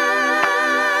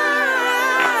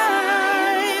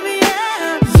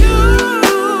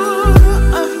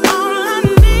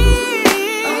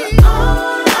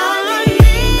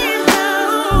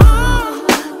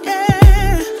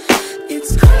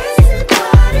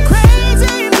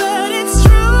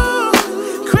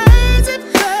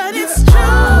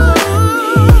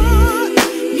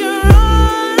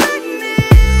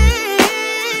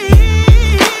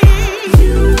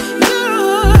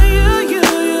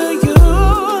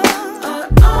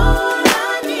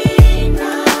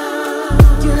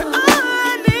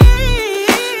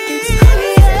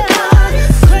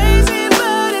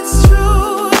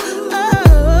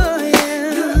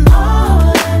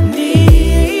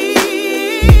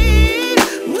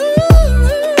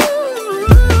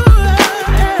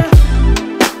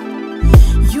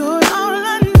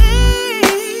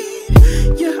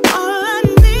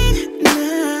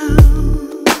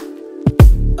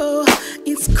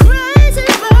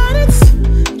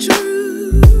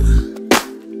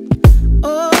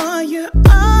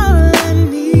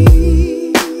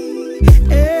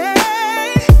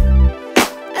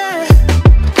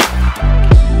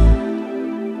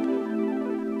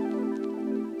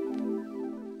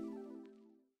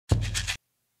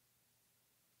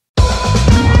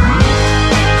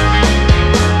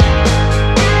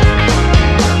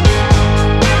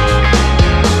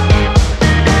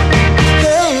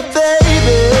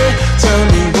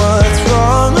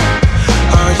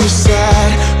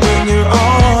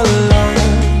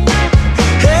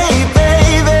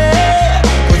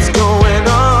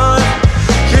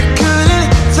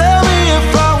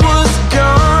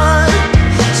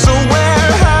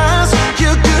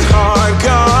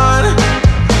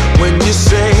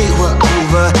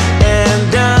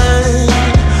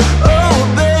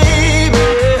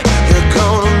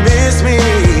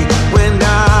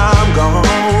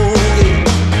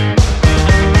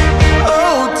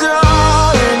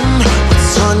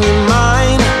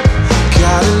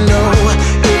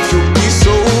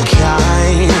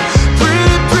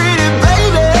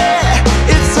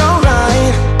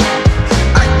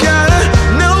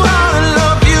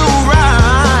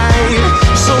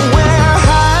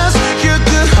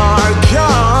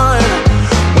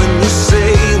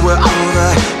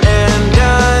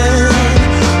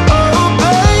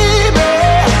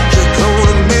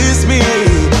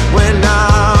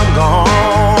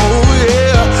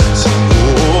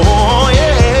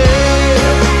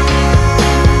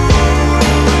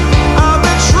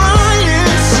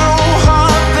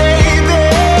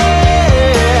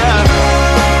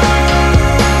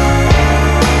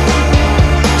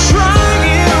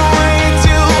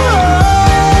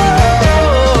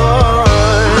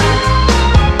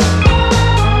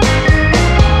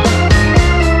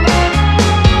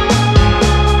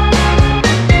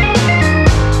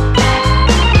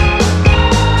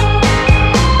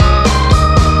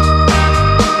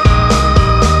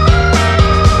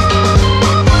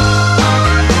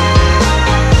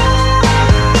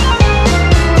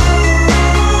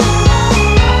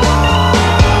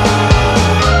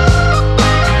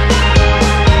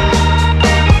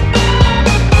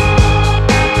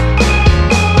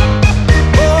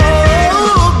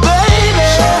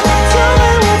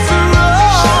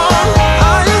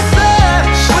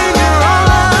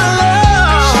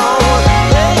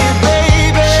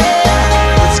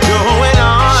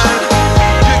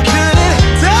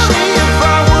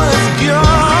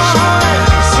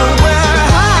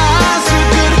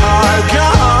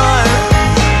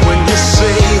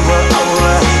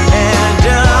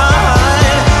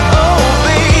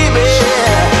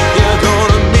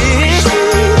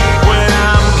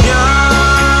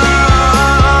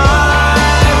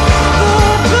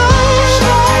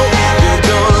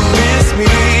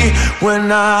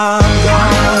 when I'm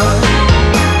gone.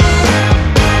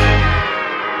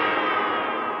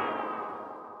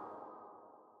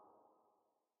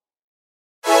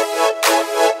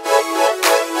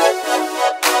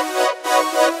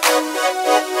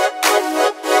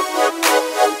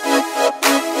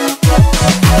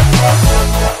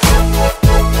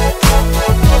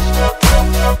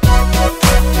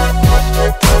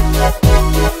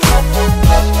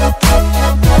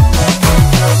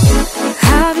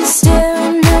 I've been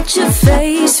staring at your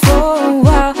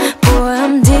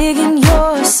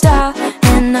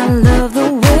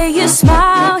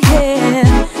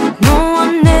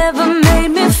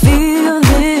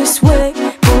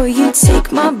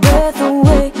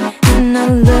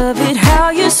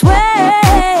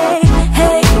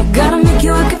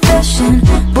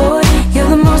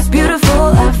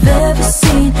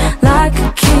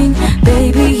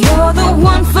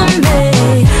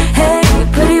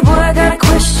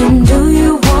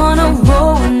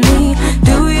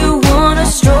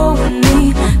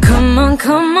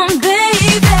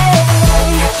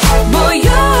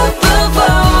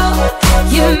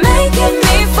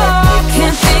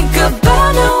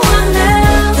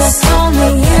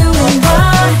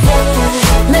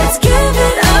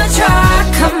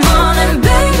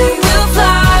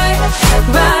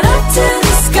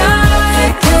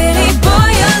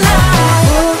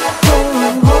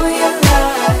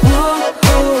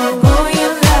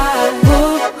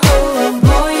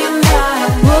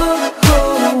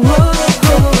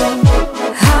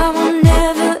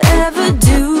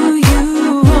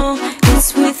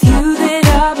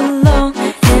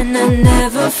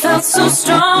not so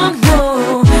strong,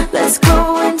 no. Let's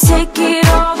go and take it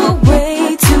all the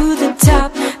way to the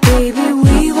top. Baby,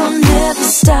 we will never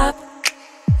stop.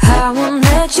 I won't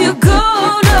let you go,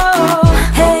 no.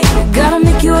 Hey, gotta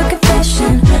make you a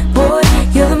confession. Boy,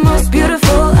 you're the most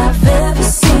beautiful I've ever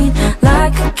seen.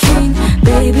 Like a king,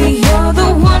 baby, you're the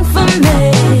one for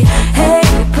me. Hey,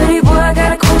 pretty boy, I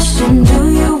got a question.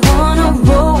 Do you wanna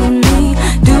roll with me?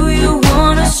 Do you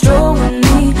wanna stroll with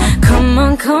me?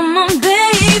 Come on, baby.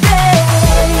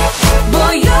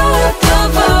 Boy, you're the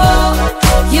ball.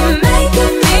 You're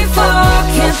making me fall.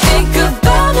 Can't think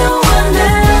about no one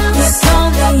else. It's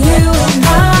only you in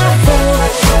my head.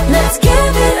 Let's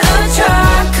give it a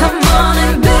try. Come on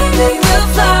and baby, we'll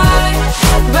fly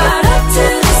right up to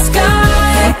the sky.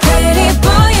 Hey, pretty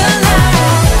boy, you're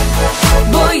like,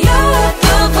 boy, you're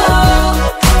the ball.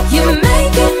 You're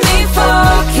making me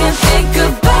fall. Can't think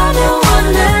about no one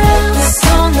else. It's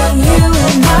only you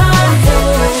in my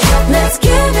head. Let's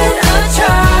give it a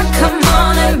try. Come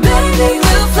on and baby,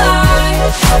 we'll fly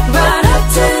right up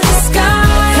to the sky.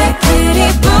 Hey, pretty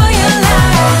boy, you're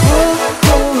like,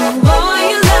 boy,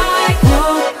 you like,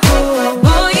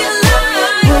 boy, you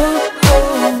like,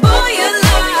 boy, you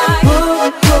like,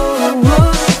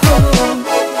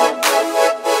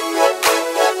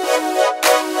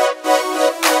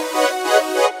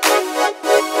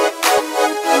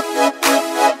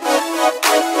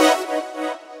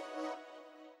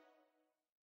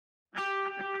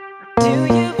 Do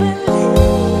you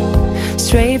believe?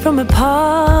 Straight from a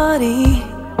party,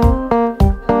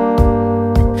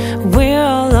 we're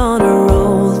all on a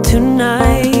roll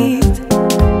tonight.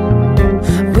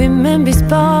 Women be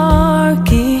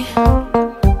sparky,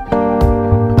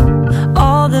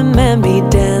 all the men be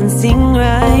dancing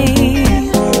right.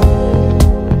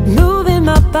 Moving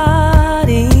my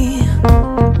body,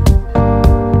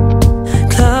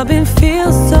 clubbing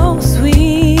feels so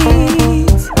sweet.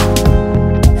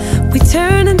 We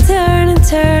turn and turn and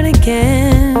turn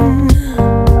again.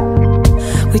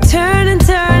 We turn and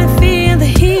turn and feel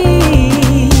the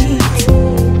heat.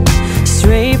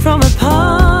 Straight from a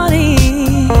party,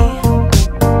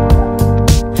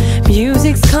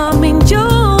 music's coming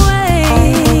your way.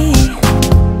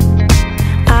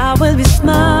 I will be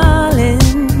smiling,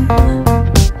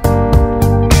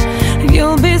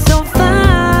 you'll be so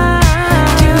fine.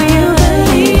 Do you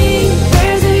believe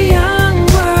there's a young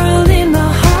world in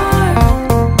my heart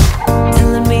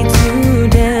telling me to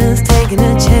dance, taking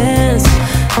a chance?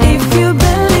 If you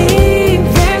believe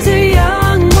there's a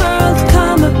young world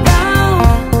come about,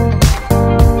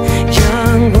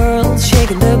 young world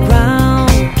shaking the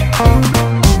ground.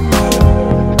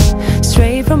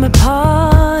 Straight from a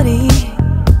party,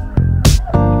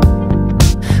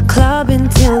 clubbing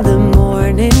till the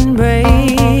morning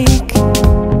break.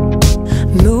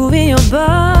 Moving your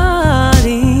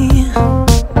body,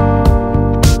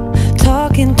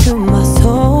 talking to my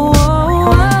soul.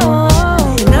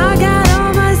 And I got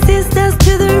all my sisters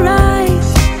to the right.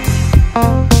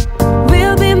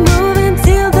 We'll be moving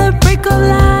till the break of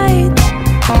light.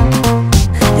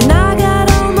 And I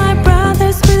got all my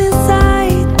brothers within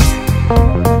sight,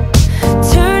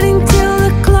 turning till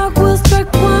the clock will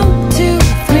strike 1, 2,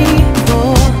 3,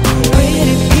 4.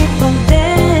 Pretty people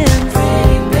dance,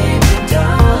 pretty baby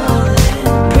darling.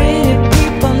 Pretty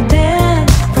people dance.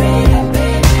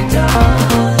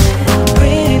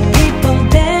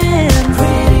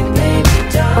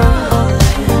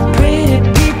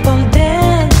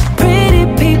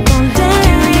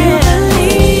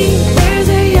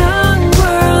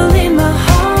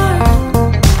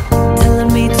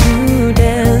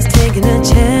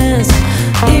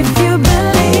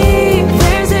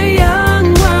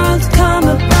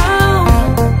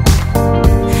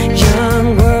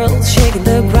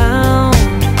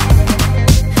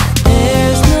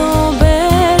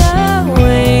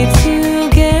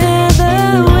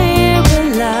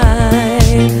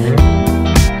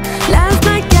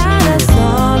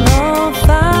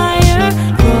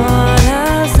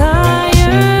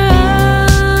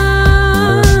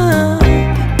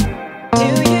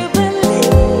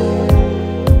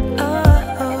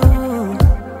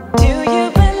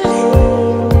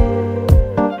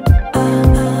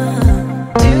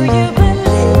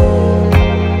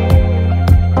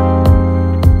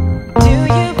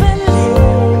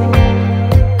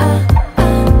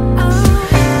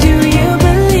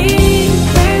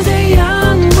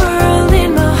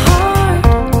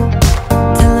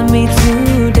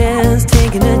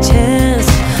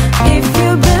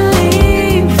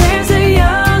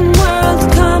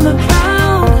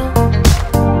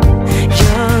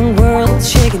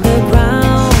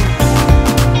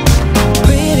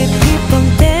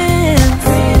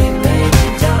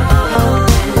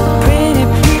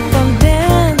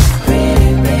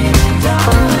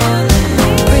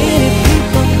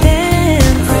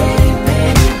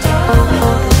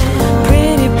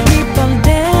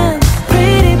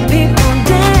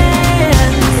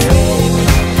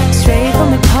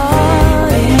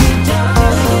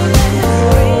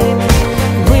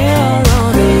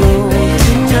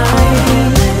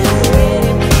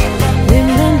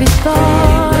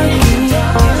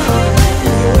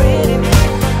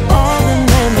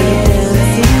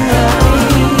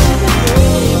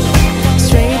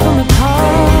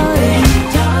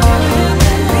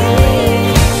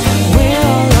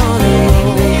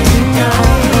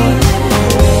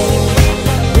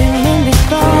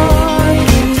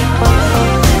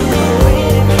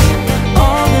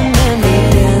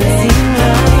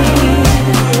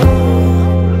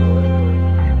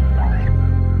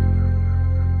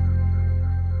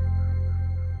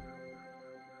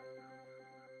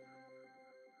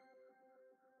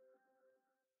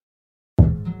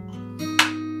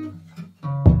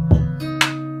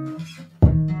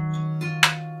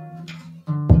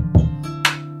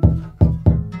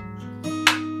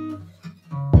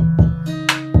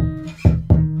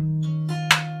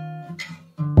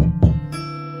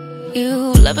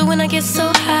 love it when I get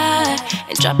so high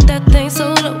and drop that thing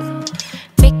so low.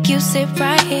 Make you sit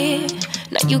right here,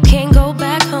 now you can't go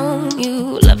back home.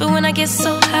 You love it when I get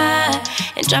so high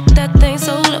and drop that thing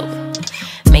so low.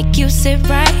 Make you sit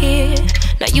right here,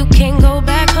 now you can't go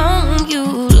back home.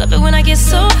 You love it when I get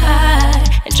so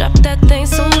high and drop that thing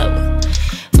so low.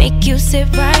 Make you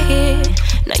sit right here,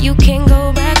 now you can't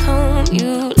go back home.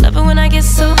 You love it when I get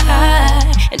so high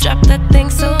and drop that thing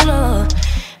so low.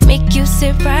 Make you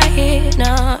sit right here,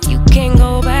 now you can't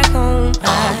go back home.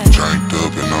 I'm janked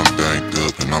up and I'm banked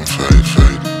up and I'm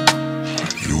faded.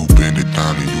 You bend it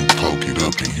down and you poke it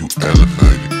up and you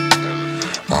elevate it.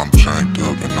 I'm janked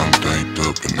up and I'm danked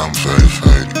up and I'm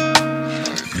faded.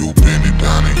 You bend it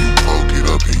down and you poke it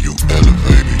up and you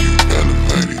elevate it, you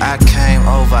elevate it. I came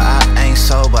over, I ain't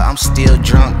sober, I'm still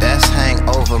drunk, that's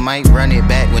hangover. Might run it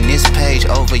back when this page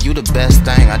over. You the best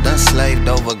thing I done slaved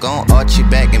over. Gon' arch you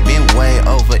back and been way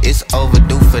over. It's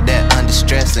overdue for that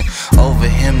understressing. Over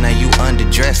him, now you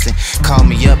underdressing. Call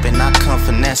me up and I come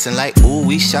finessing. Like, ooh,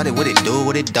 we shot it, what it do,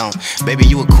 what it don't. Baby,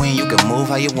 you a queen, you can move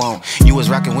how you want. You was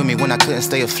rocking with me when I couldn't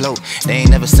stay afloat. They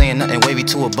ain't never saying nothing wavy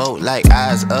to a boat. Like,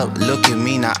 eyes up, look at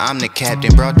me, now I'm the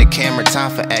captain. Brought the camera,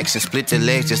 time for action. Split the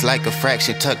legs just like a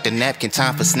fraction. Tuck the napkin,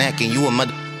 time for snacking. You a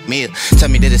mother meal. Tell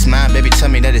me that it's mine, baby, tell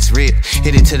me that it's real.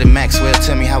 Hit it to the max, well,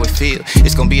 tell me how it feel.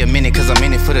 It's gonna be a minute, cause I'm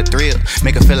in it for the thrill.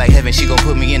 Make her feel like heaven, she gon'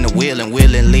 put me in the wheel. And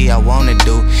willingly, I wanna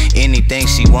do anything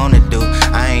she wanna do.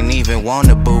 I ain't even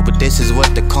wanna boo, but this is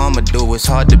what the karma do. It's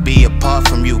hard to be apart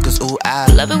from you, cause ooh, I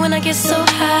love it when I get so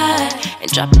high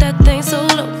and drop that thing so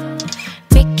low.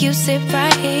 Make you sit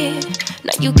right here,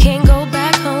 now you can't go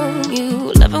back home.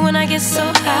 You love it when I get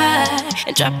so high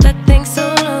and drop that thing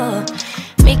so low.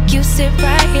 Make you sit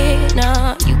right here,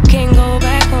 now you can't go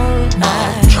back home.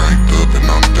 I'm janked up and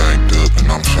I'm danked up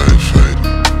and I'm faded.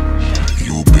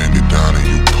 You bend it down and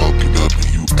you poke it up and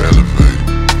you elevate it.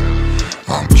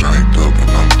 I'm janked up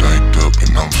and I'm danked up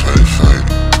and I'm faded.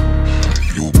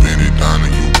 You bend it down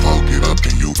and you poke it up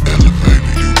and you elevate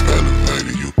it, you elevate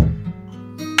it, you.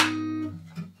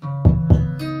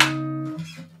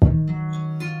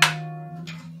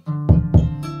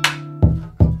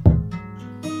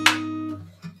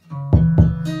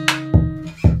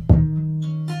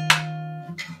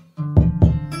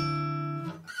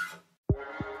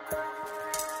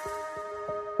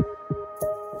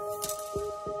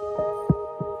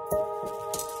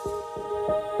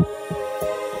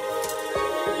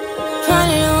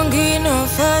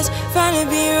 Finally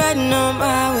be riding on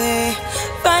my way.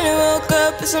 Finally woke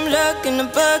up with some luck in the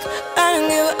book. I don't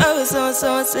give a what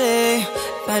someone say.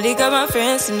 Finally got my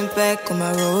friends in the back of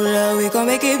my roller. We gon'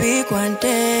 make it big one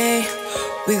day.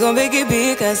 We gon' make it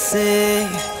big, I say.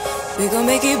 We gon'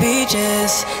 make it big,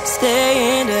 just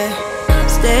stay in there.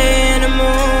 Stay in the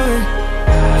moment.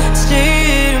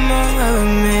 Stay in the moment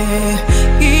with me.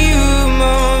 Give you a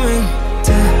moment.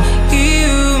 Give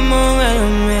you a moment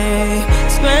with me.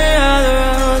 Smell all the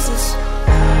roses.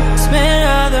 Smell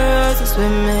all the roses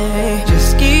with me.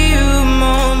 Just give you a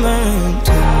moment.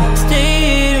 Stay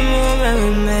in the moment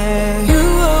with me. You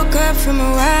woke up from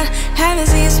a while, haven't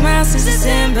seen you smile since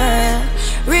December.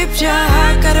 Ripped your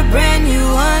heart, got a brand new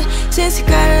one since you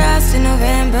got lost in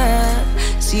November.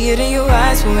 See it in your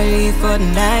eyes when we leave for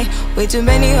the night. Way too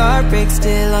many heartbreaks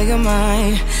still on your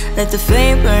mind. Let the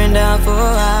flame burn down for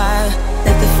a while.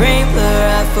 Let the flame blur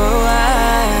out for a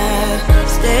while.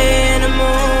 Stay in the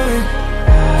moment.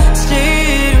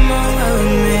 Stay in the moment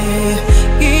with me.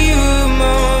 Give you a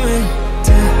moment.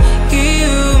 Give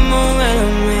you a moment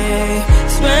with me.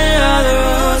 Smell all the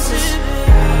roses.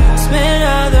 Smell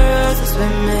all the roses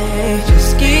with me.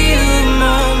 Just give you a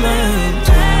moment.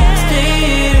 Stay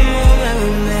in the moment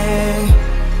with me.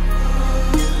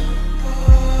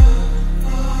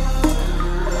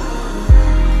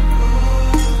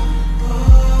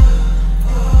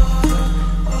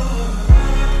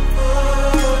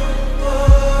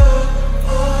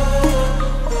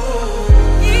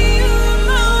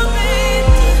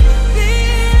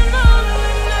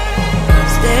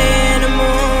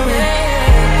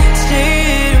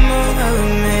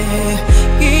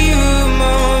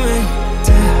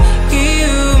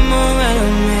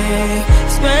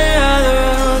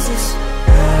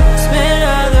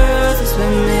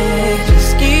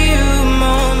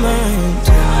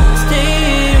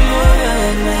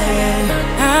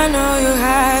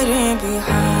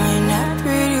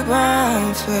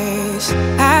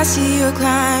 I see you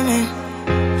climbing,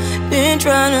 been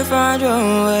trying to find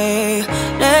your way.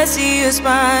 Let's see you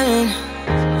smiling.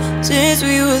 Since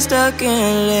we were stuck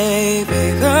in LA,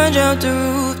 babe, come jump the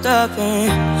rooftop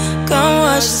and come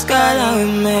watch the skyline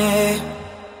with me.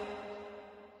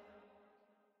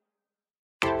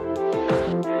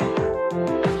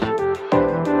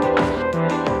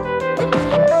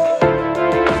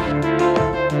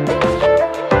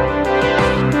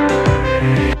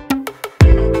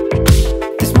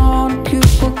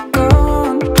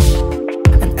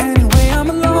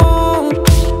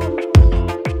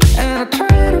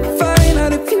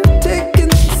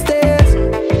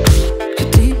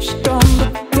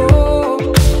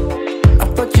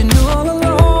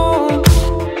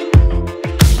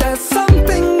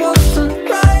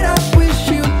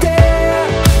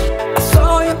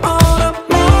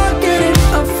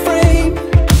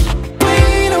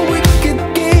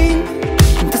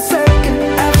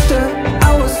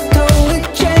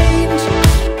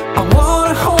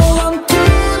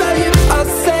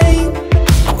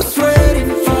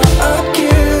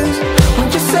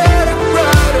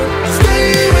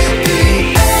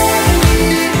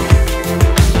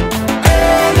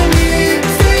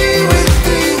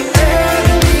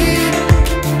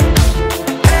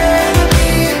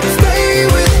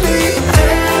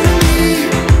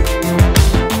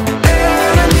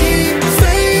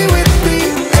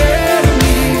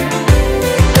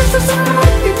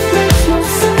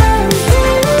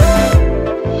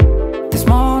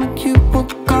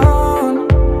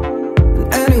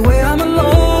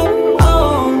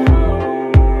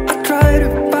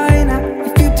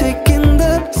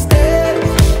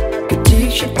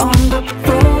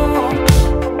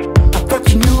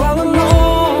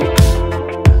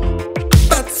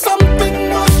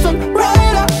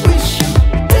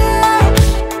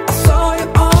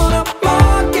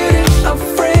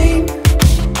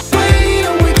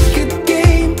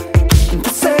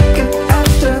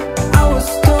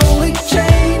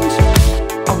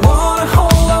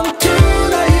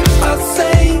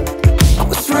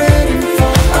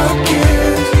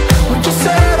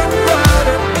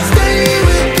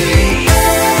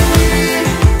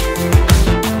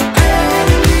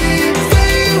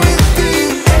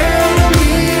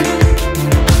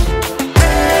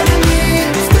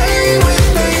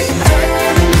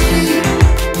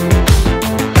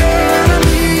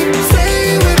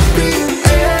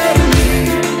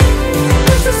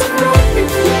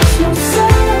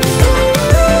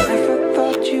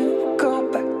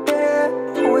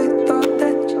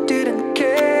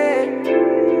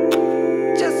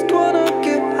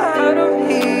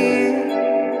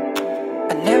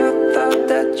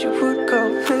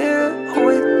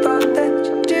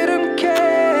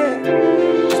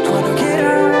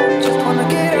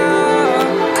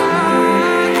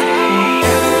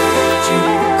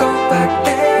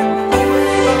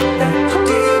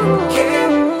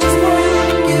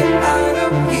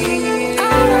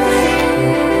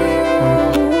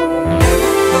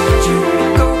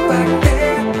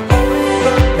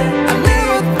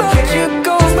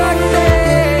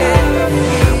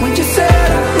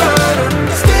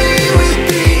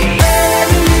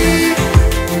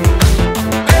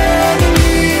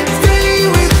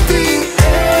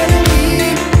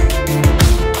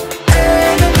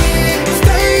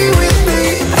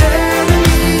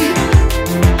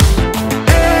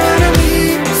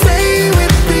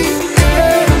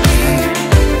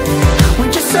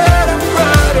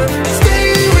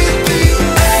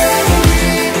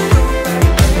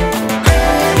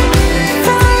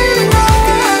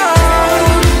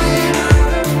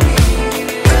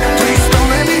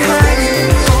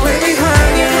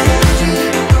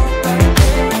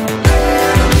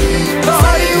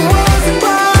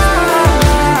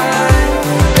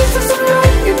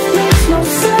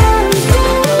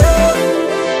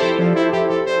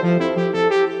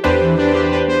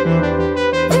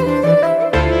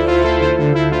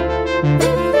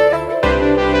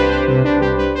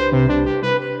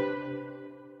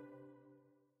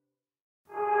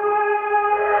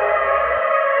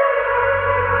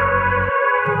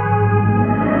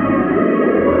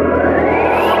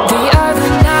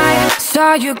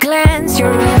 saw you glance,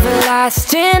 your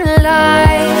everlasting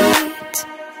light.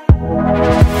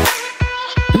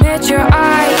 Met your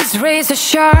eyes, razor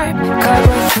sharp, cut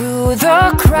right through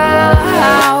the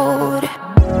crowd.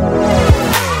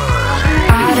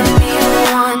 I don't even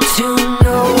want to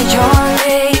know your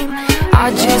name, I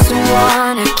just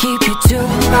wanna keep you to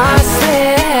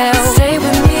myself. Stay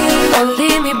with me or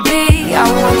leave me be, I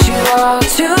want you all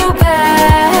too bad.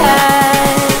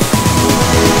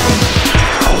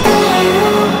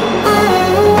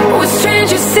 We're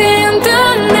strangers in the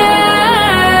night.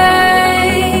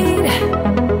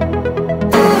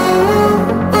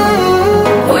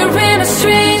 We're in a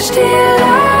strange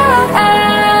delight.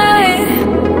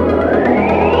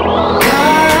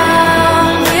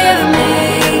 Come with me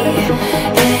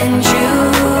and you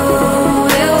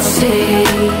will see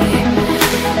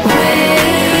we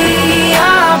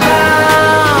are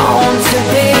bound to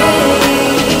be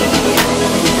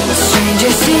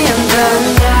strangers in the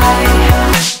night.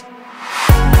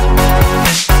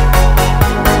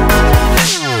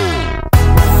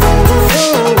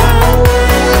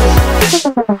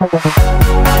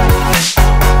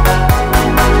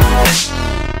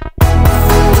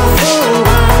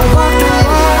 Walk the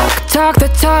walk, talk the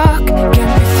talk, get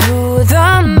me through the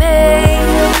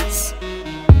maze.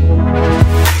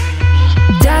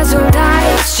 Dazzled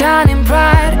eyes shining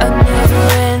bright, a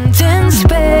never-ending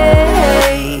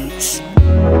space.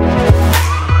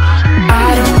 I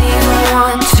don't even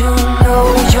want to know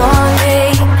your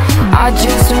name, I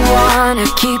just wanna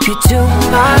keep you to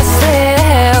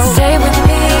myself. Stay with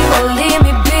me or leave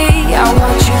me be, I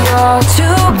want you all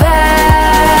too bad.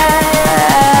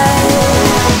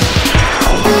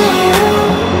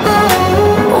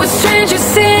 We're strangers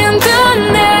in the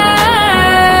night.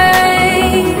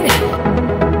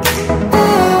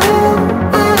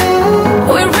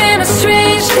 We're in a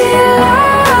strange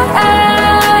delight.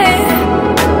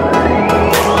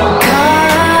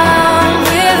 Come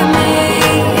with me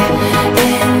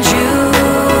and you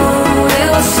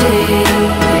will see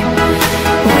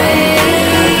we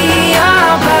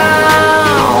are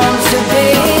bound to be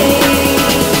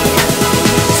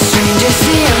strangers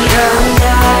in the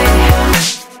night.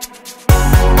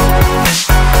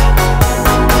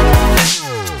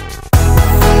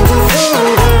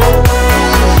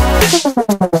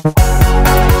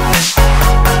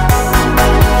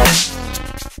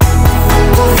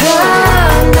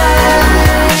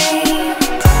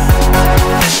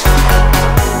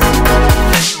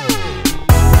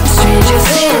 Strangers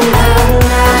in the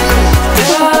night,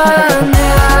 the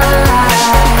night.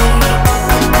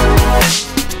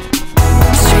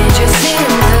 Strangers in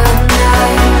the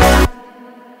night.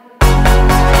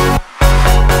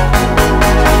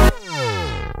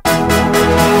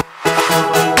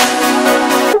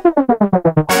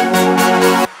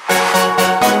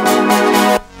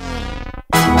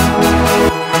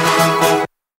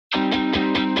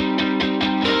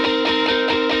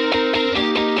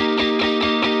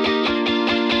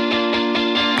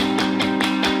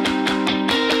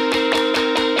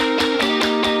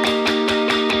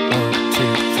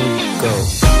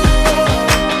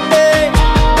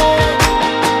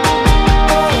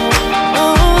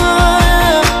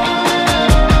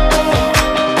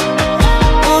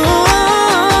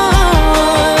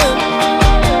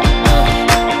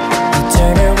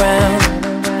 Turn around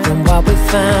from what we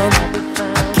found.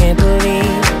 I can't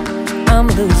believe I'm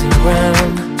losing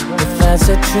ground. It felt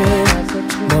so true,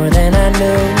 more than I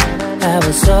knew. I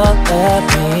was all up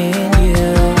in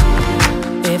you.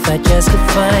 If I just could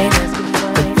find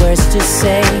the words to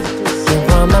say, you're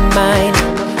on my mind.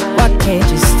 Why can't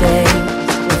you stay?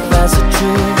 It felt so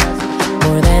true,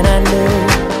 more than I knew.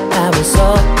 I was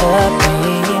all up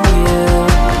in you.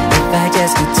 If I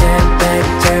just could turn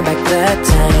back the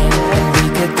time, and we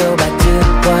could go back to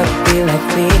what we left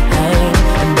behind.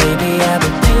 And baby, I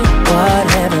would do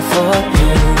whatever for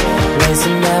you.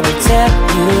 Listen, I would tell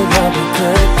you what we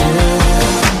could do.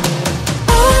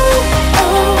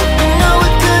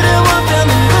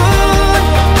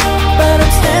 But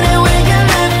I'm standing where you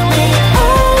left me.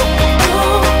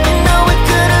 No, we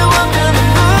could've walked on the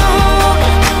moon.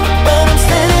 But I'm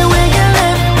standing where you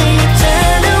left me.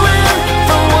 Turn around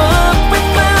from what we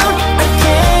found. I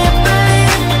can't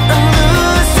believe I'm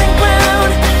losing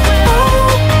ground.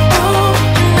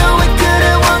 No, we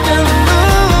could've walked on the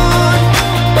moon.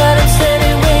 But I'm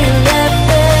standing where you left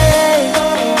me.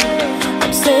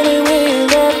 I'm standing where you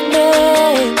left me.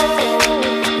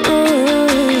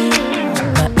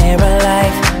 My era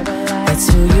life, that's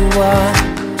who you are.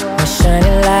 My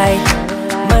shining light,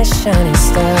 my shining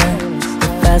star.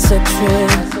 It felt so true,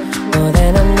 more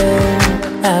than I knew.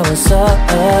 I was all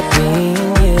up in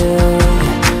you.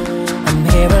 I'm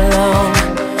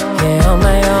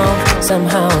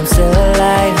somehow I'm still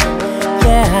alive.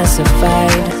 Yeah, I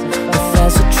survived. If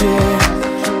that's so true,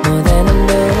 more than I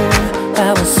knew, I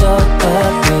was so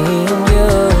up being you.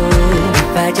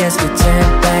 If I just could turn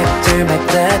back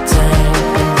the time,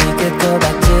 and we could go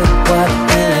back to what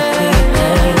we left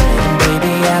behind. And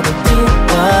baby, I would do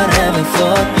whatever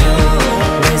for you.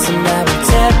 Listen, I will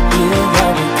tell you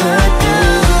what we could do.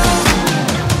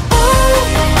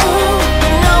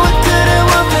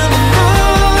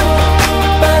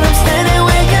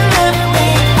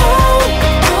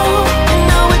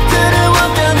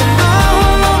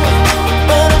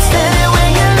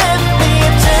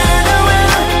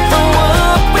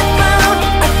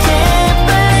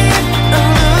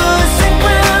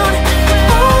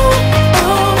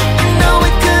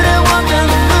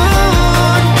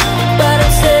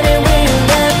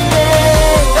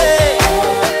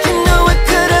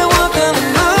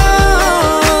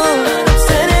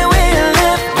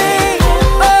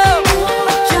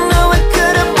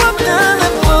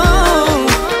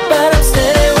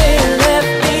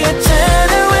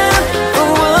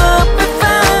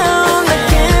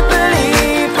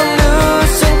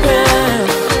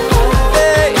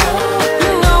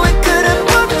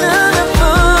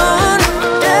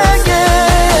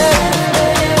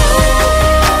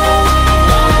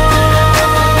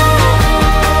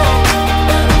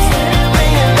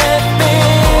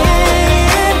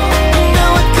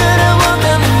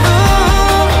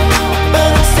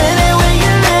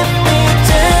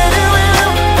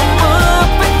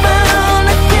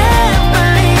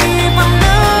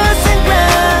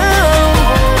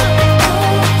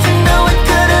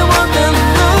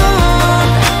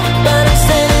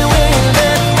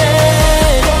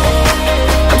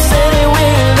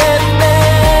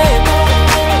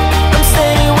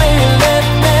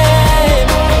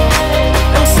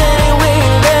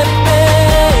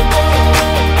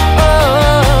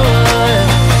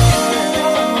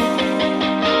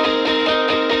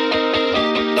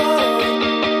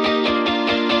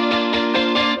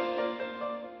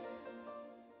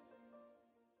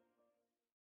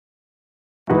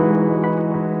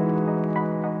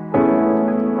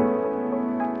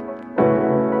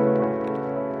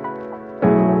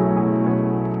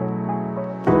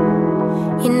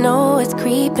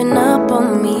 Creeping up on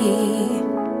me.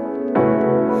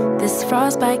 This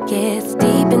frostbite gets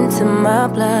deep into my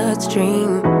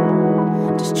bloodstream.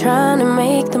 Just trying to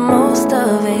make the most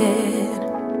of it.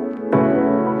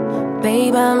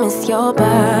 Babe, I miss your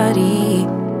body.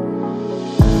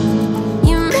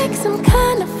 You make some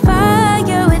kind of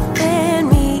fire within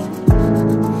me.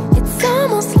 It's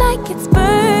almost like it's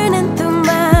burning through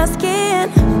my skin.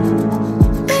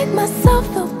 Make myself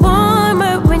feel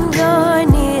warmer when you're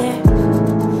near.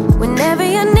 Whenever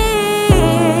you're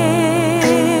near,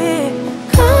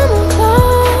 come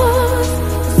close,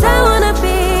 'cause I wanna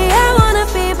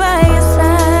be by your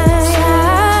side.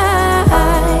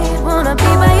 Wanna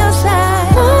be by your side.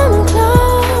 Come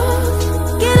close,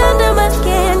 get under my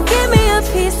skin, give me a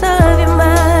piece of your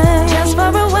mind. Just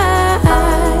for a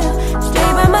while, stay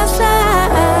by my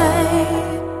side.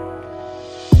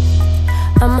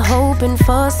 I'm hoping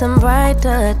for some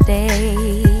brighter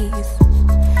days,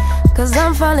 'cause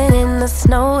I'm falling in the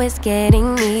snow, it's getting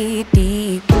knee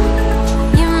deep.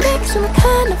 You make some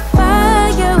kind of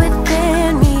fire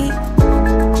within me.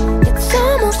 It's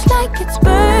almost like it's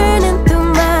burning through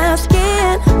my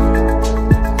skin.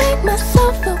 Make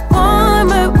myself feel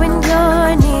warmer when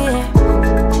you're near.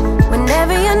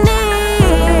 Whenever you're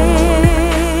near,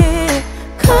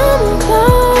 come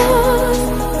close,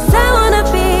 'cause I wanna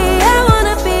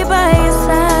be by your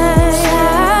side.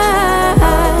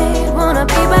 Wanna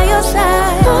be by your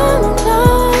side. Come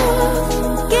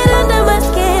close, get under my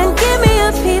skin, give me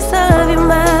a piece of your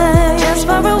mind. Just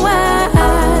for a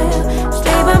while,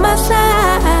 stay by my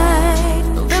side.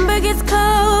 November gets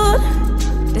cold,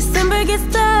 December gets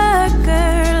darker.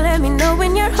 Let me know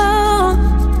when you're home,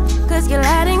 'cause you're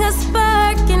lighting a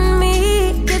spark in me.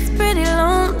 It's pretty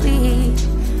lonely,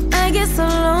 I get so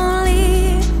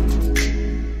lonely.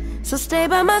 So stay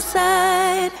by my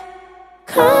side.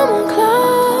 Come on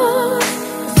close,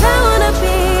 'cause I wanna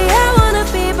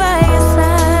be by your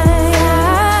side.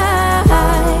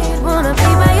 Wanna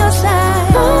be by your side.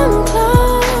 Come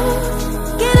close,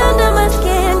 get under my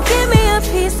skin, give me a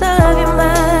piece of your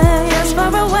mind. Just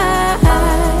for a while,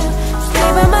 stay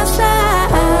by my side.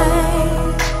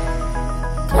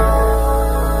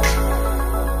 Close,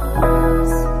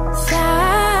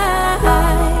 side,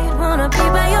 wanna be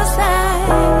by your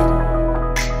side.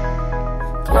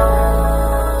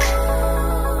 Close.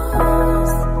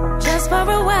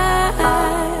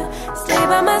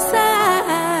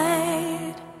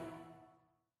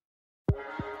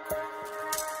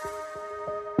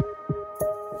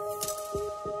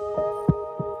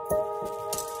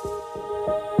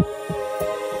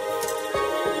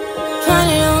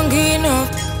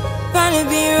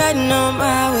 riding on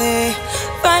my way.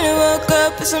 Finally woke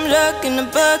up with some luck in the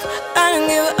book. I don't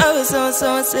give a what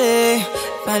someone say.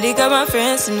 Finally got my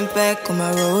friends in the back on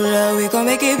my roller. We gon'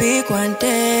 make it big one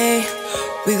day.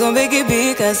 We gon' make it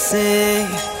big, I say.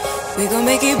 We gon'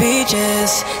 make it big,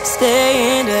 just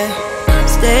stay in there.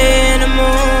 Stay in the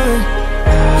morning.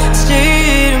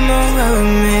 Stay in the moment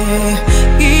with me.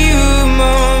 Give you a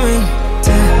moment.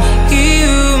 Give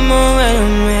you a moment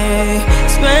with me.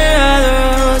 Smell all the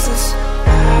roses.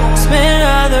 Smell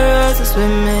all the roses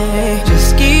with me.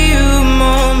 Just give you a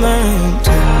moment.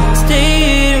 Stay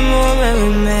in the moment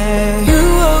with me. You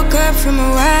woke up from a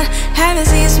while. Haven't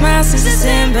seen you smile since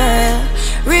December.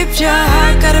 Ripped your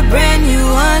heart, got a brand new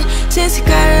one since you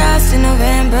got lost in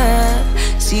November.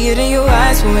 See it in your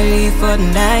eyes when we leave for the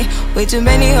night. Way too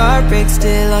many heartbreaks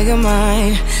still on your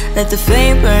mind. Let the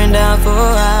flame burn down for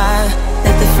a while.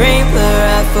 Let the flame blur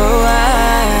out for a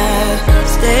while.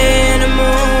 Stay in the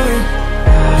moment.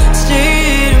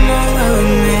 Stay in the moment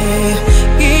with me.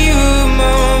 Give you a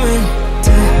moment.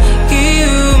 Give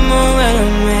you a moment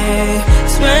with me.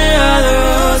 Smell all the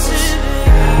roses.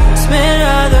 Smell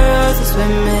all the roses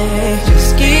with me.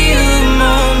 Just give you a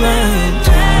moment.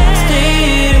 Stay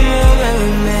in the moment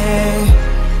with me.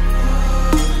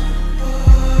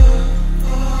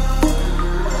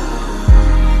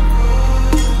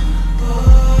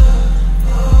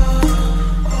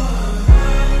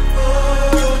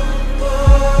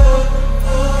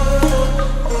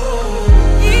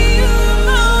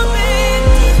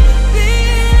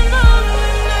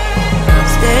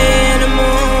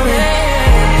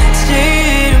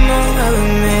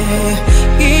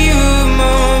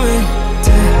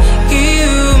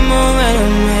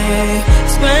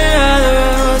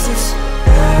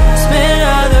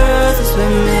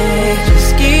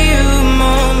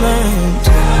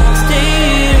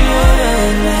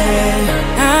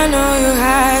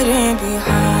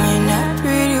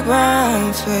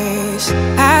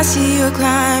 I see you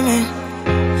climbing,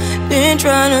 been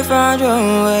trying to find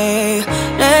your way.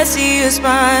 Let's see you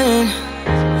smiling.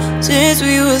 Since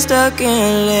we were stuck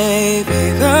in late,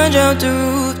 we gon' jump the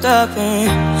rooftop and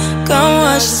come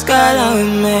watch the skyline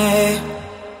with me.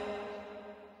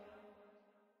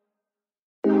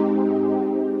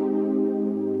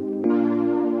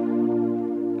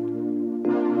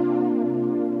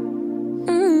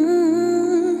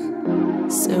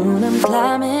 Soon I'm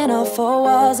climbing all 4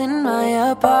 walls in my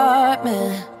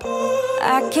apartment.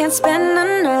 I can't spend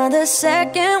another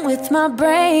second with my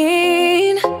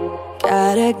brain.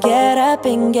 Gotta get up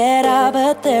and get out,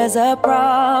 but there's a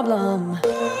problem.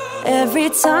 Every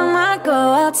time I go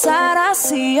outside, I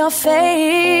see your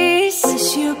face.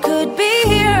 Wish you could be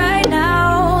here right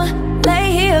now,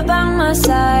 lay here by my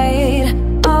side.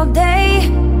 All day,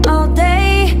 all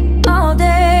day, all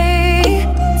day.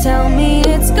 Tell me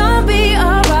it's gonna be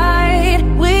alright.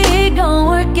 We gon'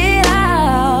 work it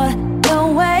out.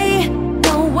 No way,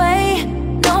 no way,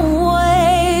 no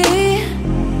way.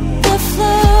 The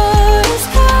floor is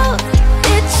cold,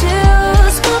 it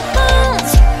chills my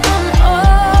bones. I'm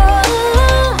all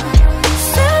alone.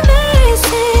 Send me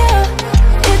to you.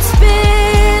 It's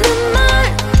been a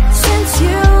month since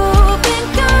you've been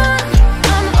gone.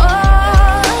 I'm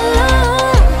all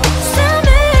alone. Send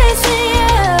me to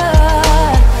you.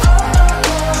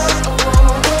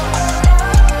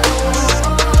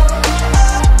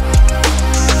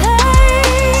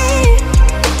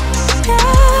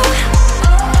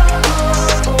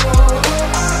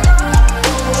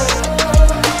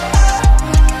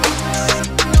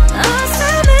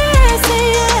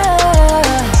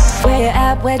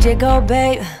 Where'd you go,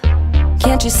 babe?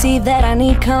 Can't you see that I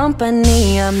need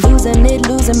company? I'm losing it,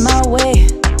 losing my way.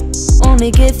 Only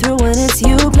get through when it's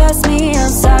you plus me. I'm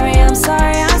sorry, I'm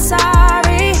sorry, I'm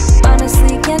sorry.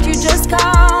 Honestly, can't you just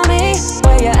call me?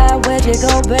 Where you at, where'd you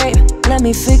go, babe? Let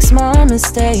me fix my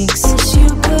mistakes. Wish you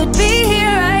could be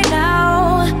here right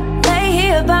now, lay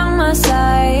here by my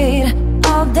side.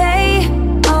 All day,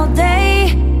 all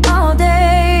day, all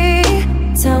day.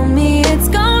 Tell me it's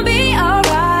gonna be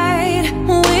alright.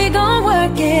 We gon'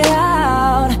 work it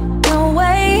out. No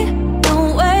way, no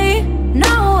way,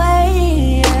 no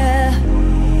way, yeah.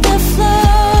 The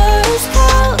floor is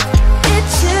cold, it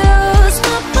chills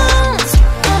my bones.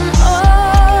 I'm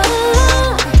all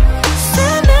alone.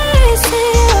 Send me to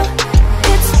you.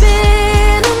 It's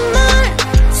been a month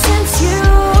since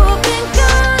you've been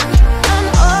gone. I'm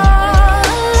all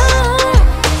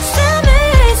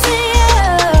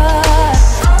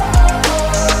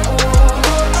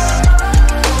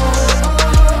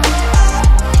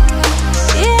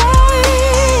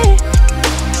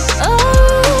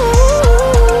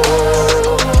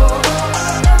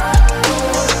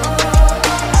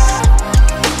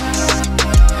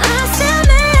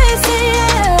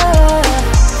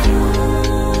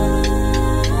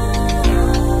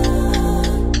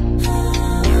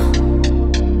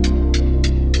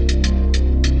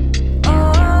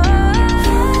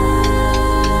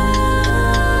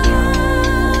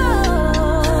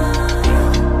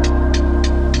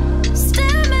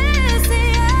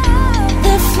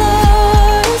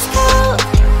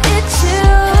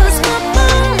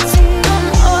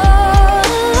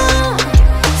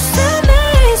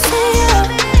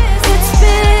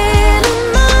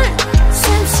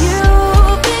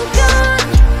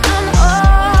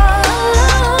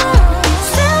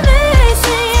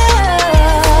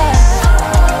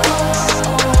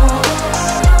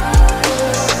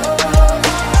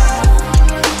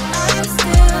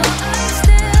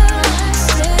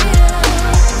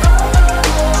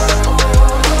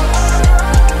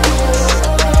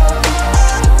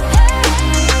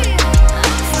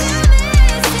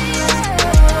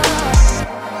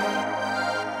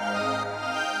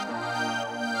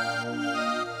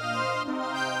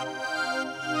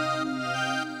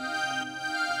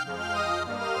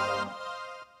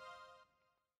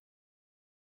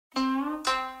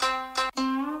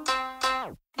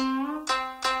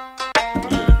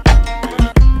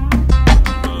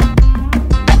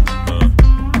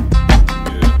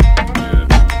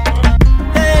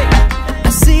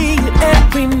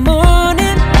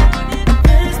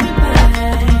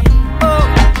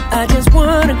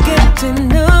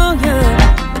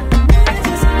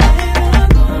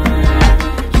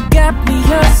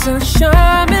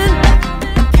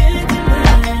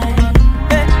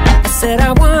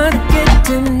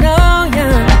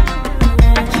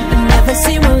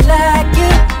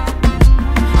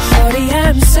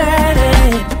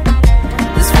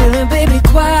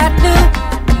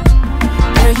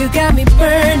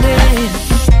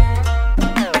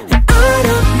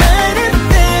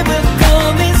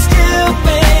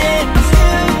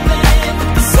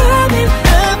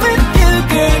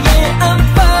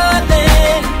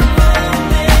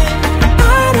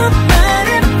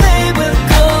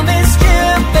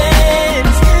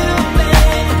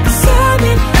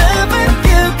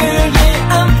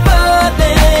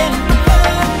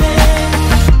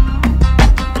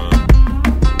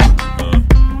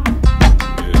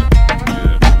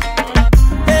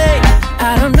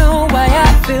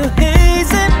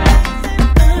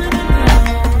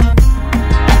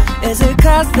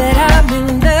realize that I'm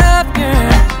in love,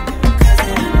 girl.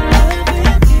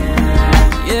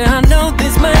 Yeah, I know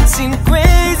this might seem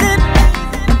crazy,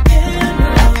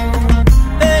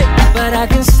 hey, but I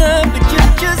can stop, but you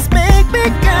just make me,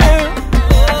 girl.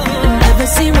 Never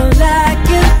seen one like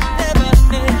you,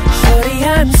 shorty,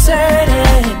 I'm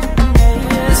certain.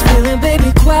 This feeling,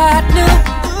 baby, quite new.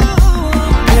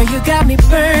 Girl, you got me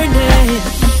burning.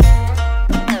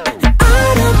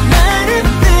 I don't mind if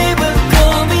they will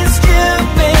call me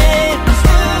stupid.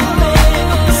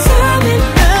 So I'm in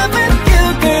love with you,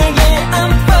 girl, yeah,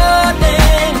 I'm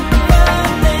falling.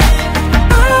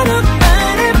 I don't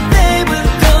mind if they will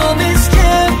call me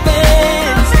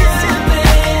stupid.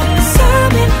 So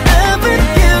I'm in love with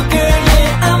you, girl,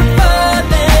 yeah, I'm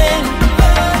falling.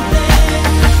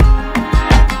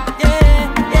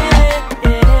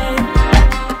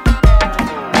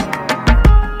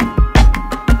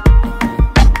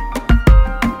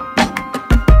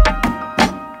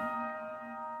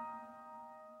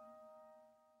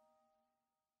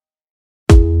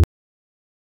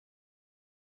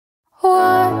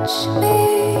 Watch me,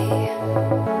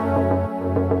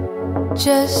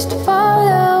 just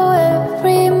follow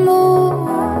every move.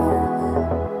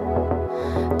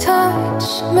 Touch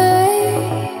me,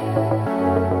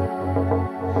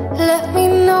 let me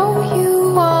know you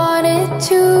want it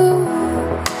too.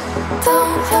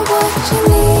 Don't have what you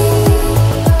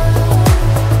need,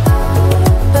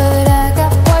 but I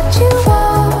got what you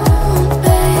want,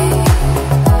 babe.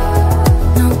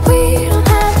 No, we don't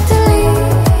have to leave.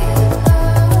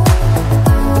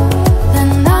 The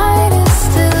night is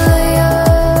still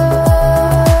young.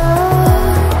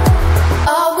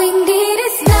 All we need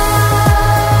is now.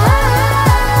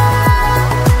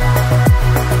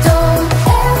 Don't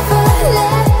ever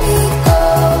let me go.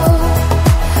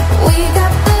 We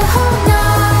got the whole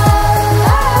night.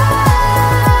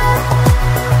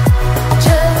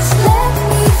 Just let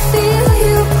me feel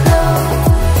you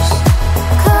close.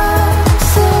 Come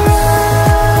surround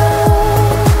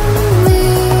me.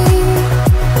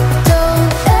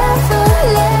 Don't ever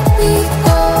let me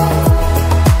go.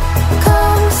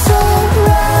 Come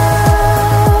surround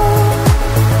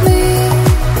me.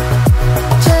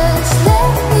 Just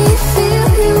let me feel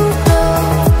you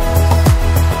close.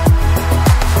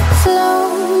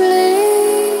 Slowly,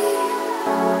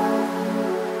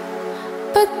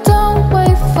 but don't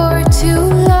wait for too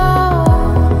long.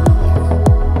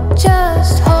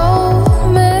 Just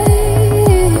hold me.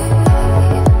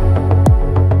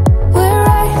 We're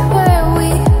right where we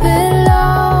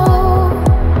belong.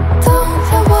 Don't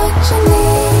have what you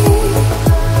need,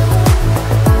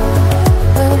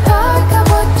 but I got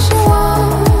what you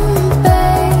want,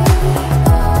 babe.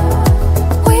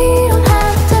 We don't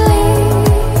have to leave.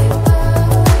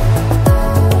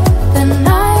 The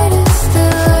night is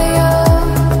still young.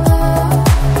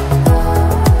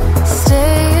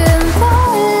 Stay in the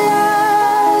light.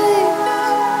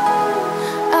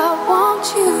 I want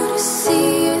you to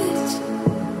see it.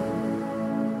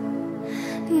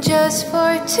 Just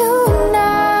for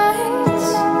tonight,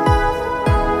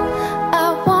 I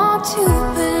want to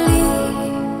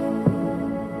believe.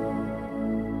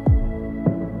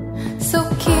 So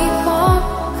keep on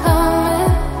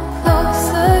coming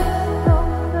closer.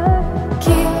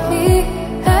 Keep me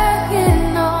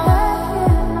hanging on.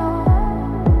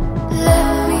 Let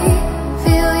me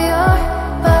feel your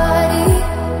body.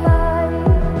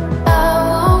 I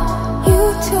want you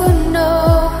to know.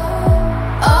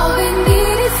 All we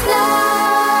need is now.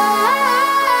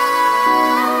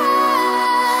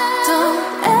 Don't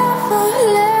ever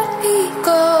let me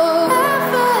go.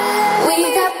 We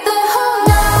got the whole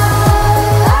night.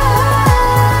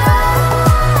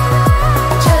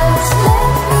 Just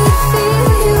let me feel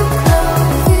you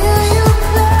close.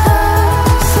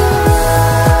 Come surround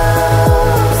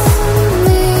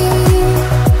me.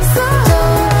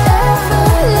 Don't ever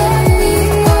let me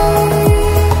go.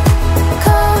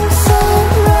 Come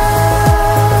surround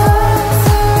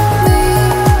me.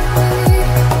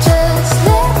 Just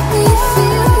let me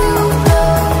feel you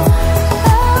close.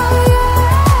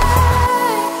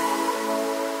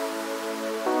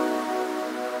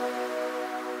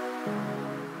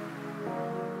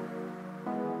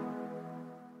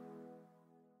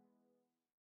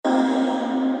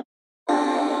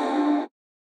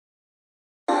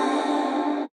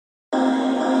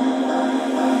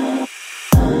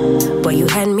 Boy, you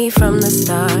had me from the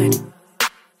start.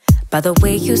 By the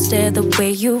way you stared, the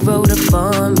way you wrote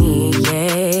upon me,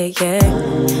 yeah, yeah.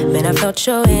 Man, I felt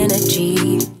your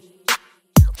energy.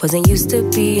 Wasn't used to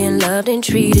being loved and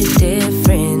treated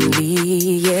differently,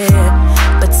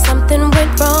 yeah. But something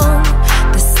went wrong,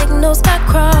 the signals got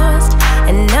crossed,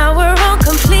 and now we're on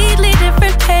completely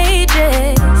different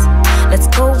changes. Let's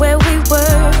go where we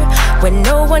were, where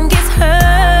no one gets hurt.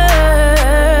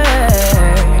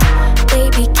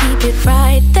 Baby, keep it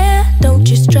right there, don't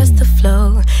you stress the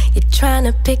flow. You're trying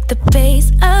to pick the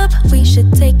pace up, we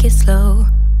should take it slow.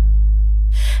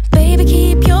 Baby,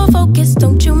 keep your focus,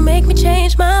 don't you make me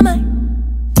change my mind.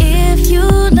 If you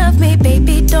love me,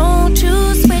 baby, don't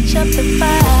you switch up the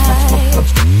vibe.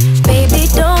 Baby,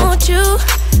 don't you,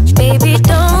 baby,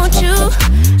 don't you,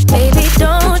 baby,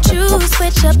 don't you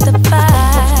switch up the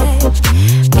vibe.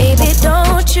 Baby,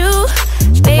 don't you,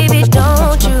 baby,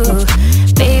 don't you,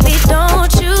 baby,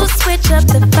 don't you switch up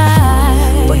the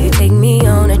vibe. Boy, you take me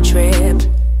on a trip,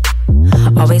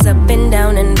 always up and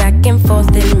down and back and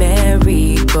forth in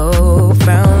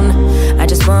merry-go-round. I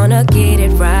just wanna get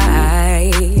it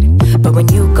right, but when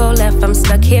you go left, I'm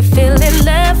stuck here feeling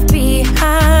left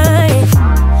behind.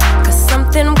 Cause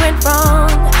something went wrong,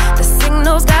 the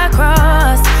signals got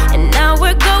crossed, and now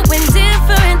we're going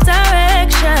different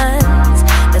directions.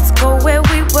 Let's go where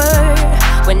we were,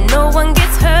 where no one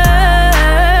gets hurt.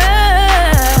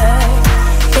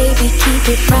 Baby, keep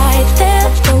it right there,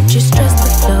 don't you stress the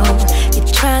flow.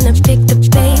 You're trying to pick the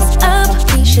pace up,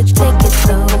 we should take it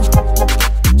slow.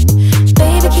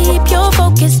 Baby, keep your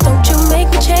focus, don't you make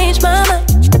me change my mind.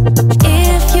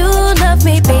 If you love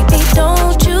me, baby,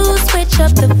 don't you switch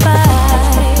up the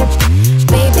vibe.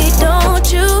 Baby,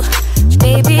 don't you,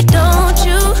 baby, don't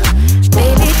you,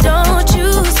 baby, don't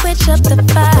you switch up the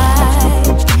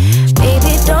vibe.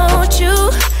 Baby, don't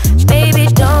you, baby,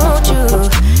 don't you,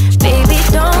 baby,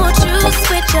 don't you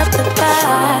switch up the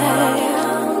vibe.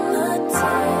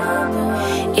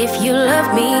 If you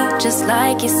love me just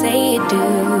like you say you do,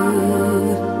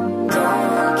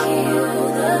 don't kill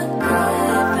the good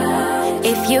vibes.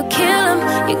 If you kill them,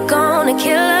 you're gonna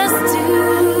kill us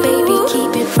too. Baby,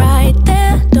 keep it right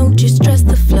there, don't you stress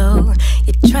the flow.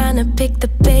 You're trying to pick the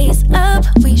pace up,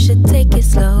 we should take it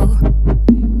slow.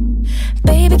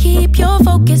 Baby, keep your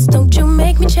focus, don't you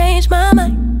make me change my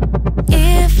mind.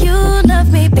 If you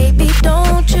love me, baby,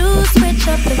 don't you switch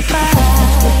up the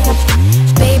vibe.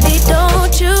 Baby,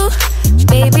 don't you,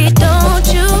 baby, don't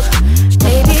you,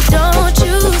 baby, don't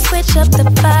you switch up the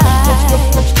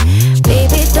vibe.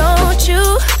 Baby, don't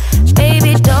you,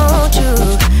 baby, don't you,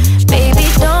 baby,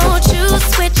 don't you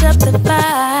switch up the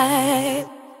vibe.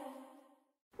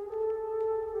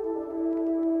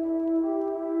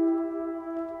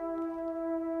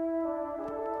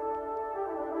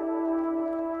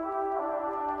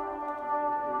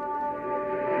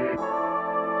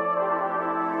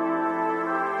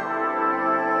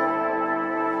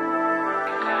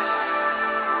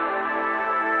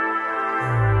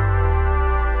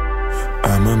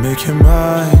 I'ma make you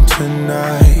mine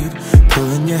tonight,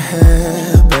 pulling your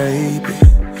hair, baby.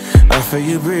 I feel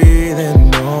you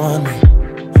breathing on me,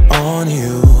 on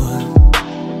you.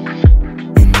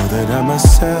 You know that I'm a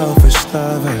selfish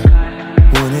lover.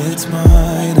 When it's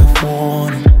mine, I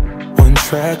want it. One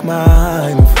track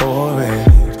mind for it,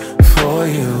 for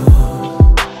you.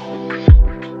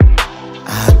 I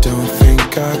don't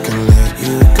think I can let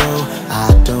you go. I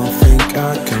don't think I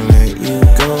can let you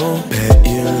go. Bet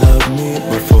you love me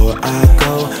before I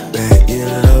go. Bet you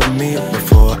love me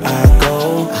before I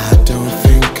go. I don't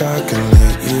think I can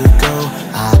let you go.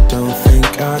 I don't think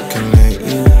I can let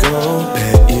you go.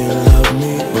 Bet you love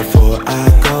me before I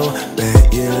go.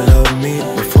 Bet you love me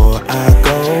before I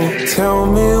go. Tell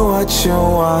me what you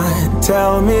want,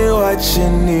 tell me what you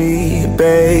need,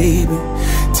 baby.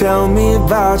 Tell me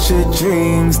about your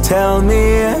dreams, tell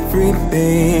me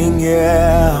everything,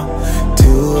 yeah.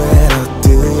 Do it, I'll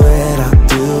do it, I'll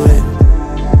do it.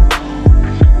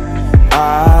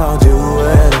 I'll do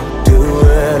it, I'll do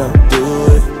it, I'll do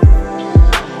it.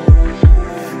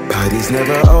 Party's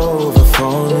never over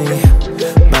for me.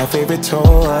 My favorite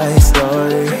Toy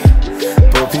Story.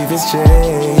 Bo Peep is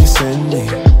chasing me.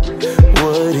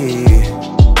 Woody,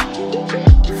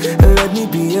 let me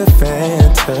be a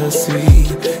fantasy.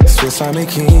 Swiss Army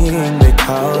King, they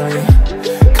call me.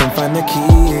 Come find the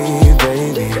key,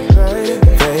 baby,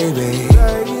 baby.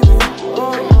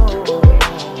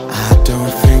 I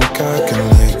don't think I can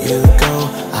let you go.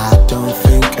 I don't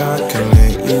think I can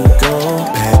let you go.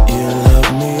 Bet you love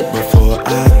me before I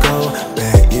go.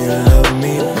 Bet you love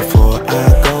me before I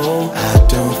go. I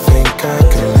don't think I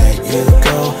can let you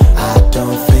go. I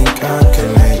don't think I can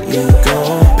let you go.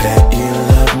 Bet you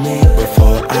love me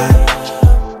before I.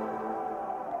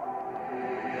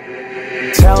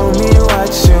 Tell me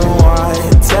what you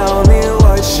want, tell me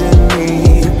what you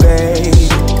need,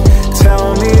 babe.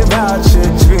 Tell me about your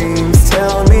dreams,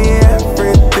 tell me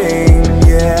everything,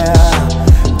 yeah.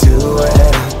 Do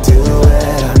it, I'll do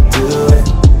it, I'll do it.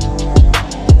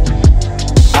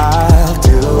 I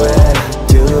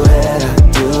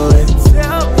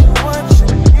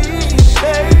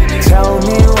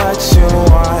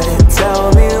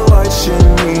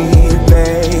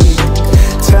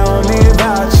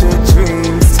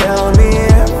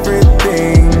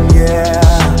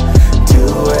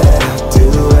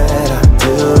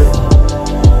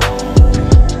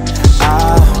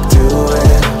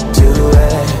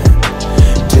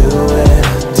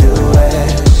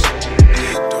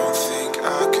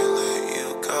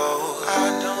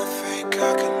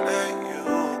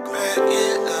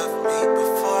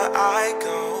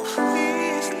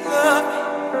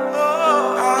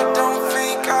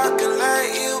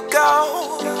go.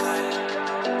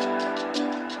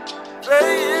 Say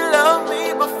you love me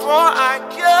before I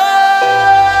go.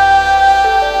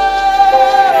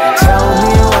 Tell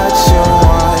me what you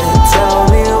want, tell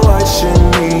me what you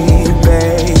need,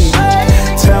 babe.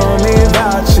 Tell me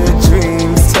about your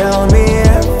dreams, tell me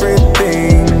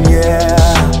everything, yeah.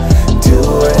 Do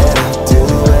it, I'll do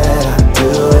it, I'll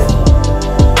do it.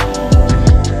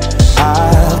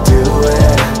 I'll do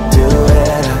it, I'll do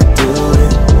it, I'll do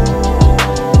it.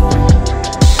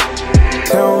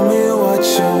 Tell me what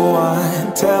you want,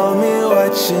 tell me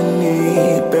what you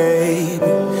need,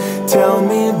 baby. Tell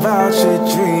me about your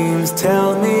dreams,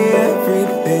 tell me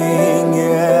everything,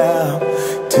 yeah.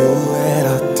 Do it,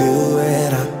 I'll do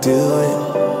it, I'll do it.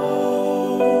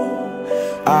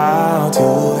 I'll do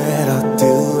it, I'll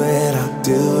do it, I'll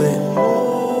do it.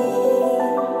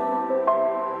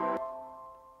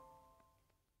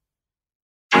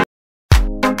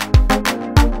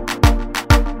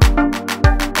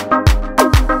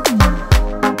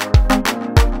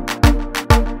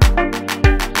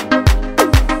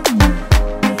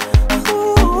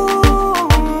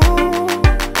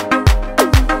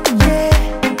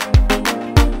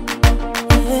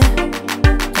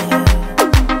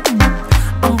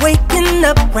 I'm waking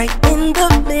up right in the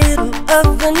middle of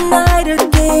the night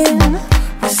again.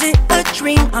 Was it a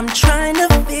dream? I'm trying to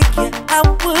figure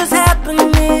out what's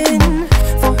happening.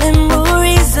 The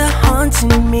memories are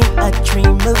haunting me. I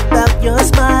dream about your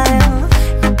smile,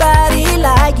 your body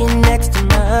lying next to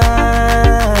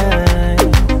mine.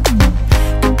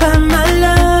 Goodbye, my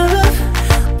love.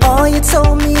 All you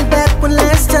told me back when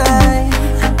last time.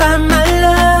 Goodbye, my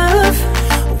love.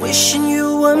 Wishing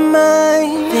you were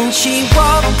mine. Then she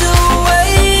walked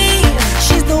away.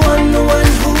 She's the one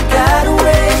who got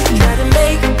away. Try to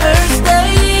make her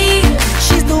stay.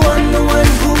 She's the one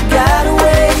who got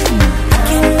away. I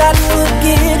cannot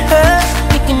forget her.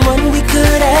 Thinking what we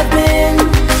could have been.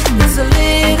 It's a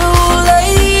little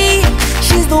late.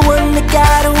 She's the one that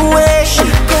got away. She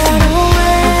got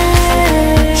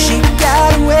away. She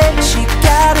got away. She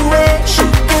got away. She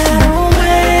got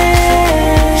away.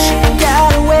 She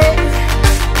got away.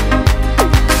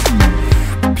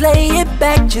 Play it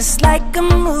back just like a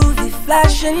movie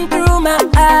flashing through my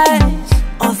eyes.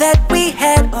 All that we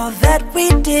had, all that we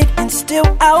did, and still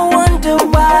I wonder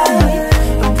why.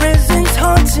 The prison's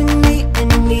haunting me,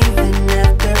 and even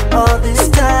after all this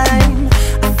time,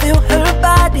 I feel her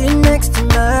body next to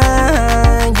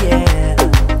mine, yeah.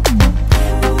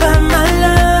 By my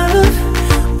love,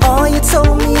 all you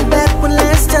told me back when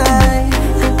last time.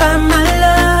 By my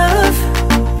love,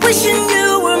 wishing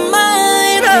you were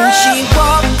mine. And she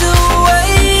walked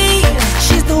away.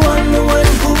 She's the one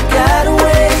who got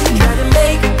away. Try to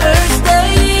make her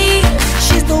stay.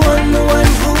 She's the one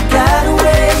who got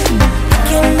away. I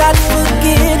cannot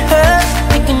forget her.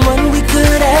 Thinking what we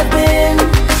could have been.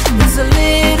 It's a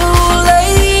little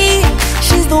late.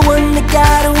 She's the one that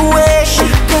got away. She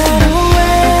got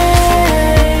away.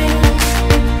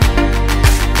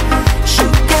 She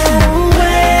got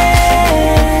away.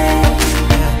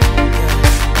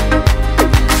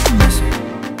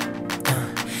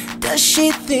 Does she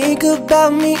think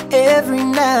about me every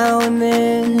now and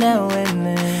then?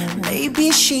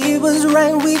 Maybe she was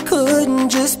right, we couldn't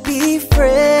just be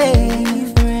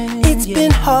friends. It's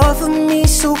been hard for me,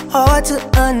 so hard to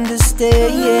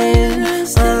understand.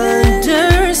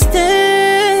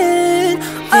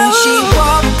 Then she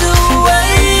walked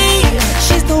away.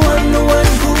 She's the one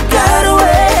who got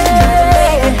away.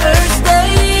 Made her stay.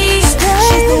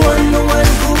 She's the one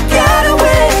who got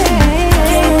away.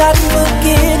 Cannot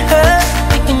forget her.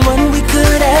 Thinking what we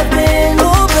could have been.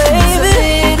 Oh baby, it's a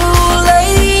little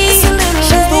late.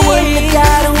 She's the one that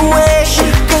got away. She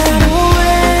got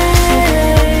away.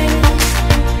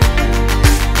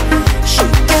 She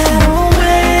got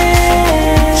away.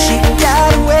 She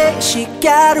got away. She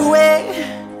got away.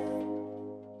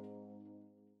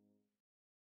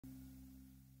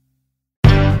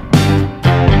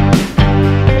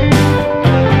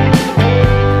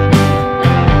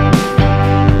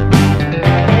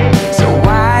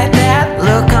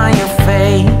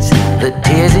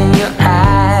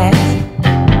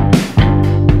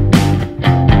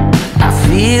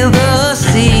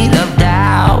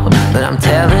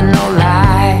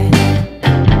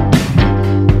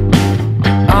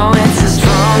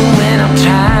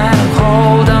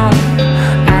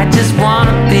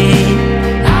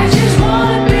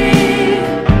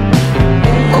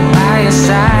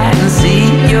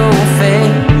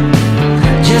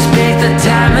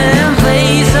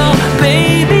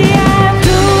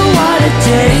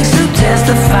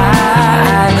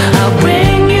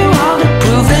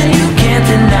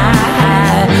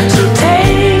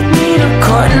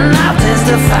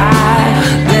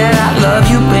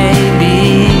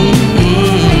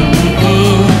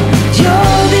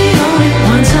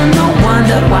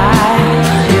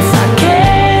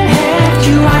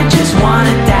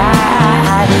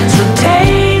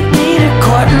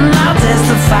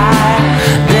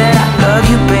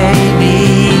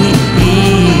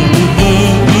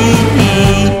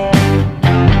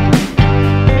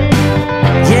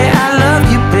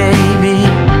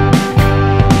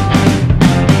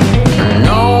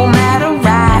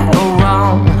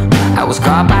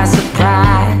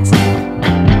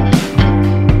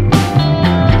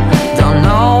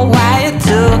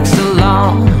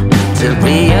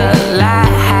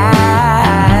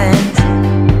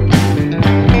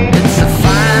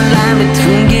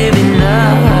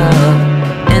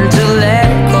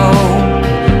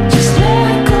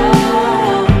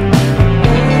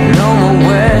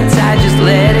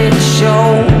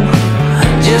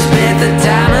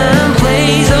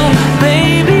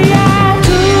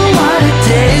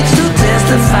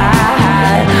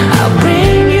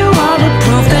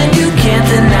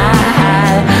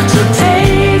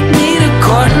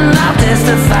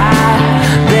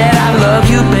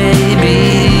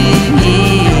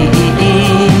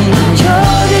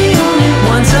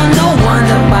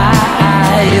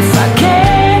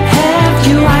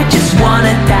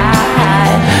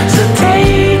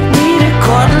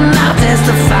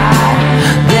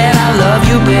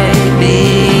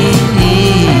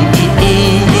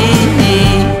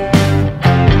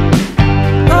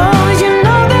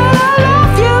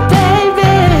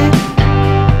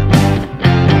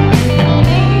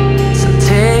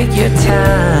 your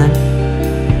time.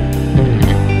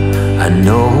 I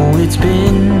know it's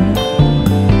been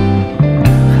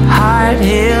a hard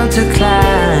hill to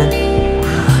climb,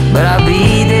 but I'll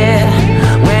be there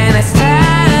when it's time.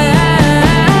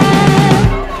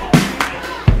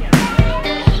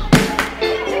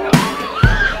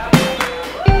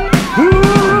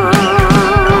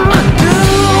 I'll do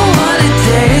what it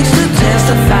takes to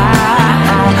testify.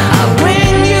 I'll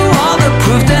bring you all the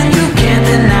proof that you can't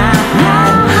deny.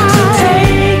 So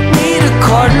take me to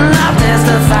court and I'll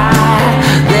testify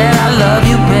that I love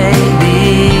you, baby.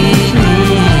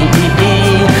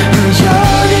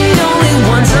 You're the only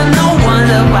one, so no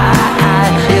wonder why.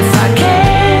 If I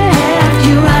can't have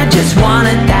you, I just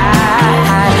wanna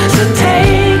die. So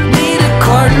take me to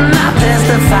court and I'll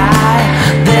testify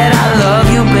that I love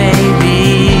you, baby.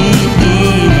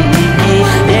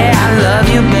 Yeah, I love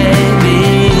you, baby.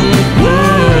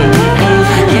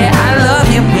 Yeah, I love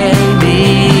you, baby.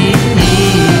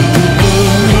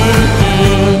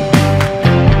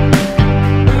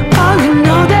 Oh, you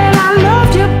know that I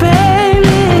love you,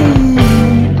 baby.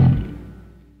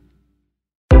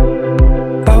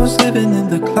 I was living in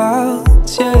the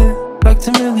clouds, yeah, like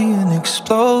 10 million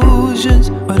explosions.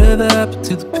 Whatever happened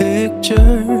to the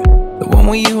picture, the one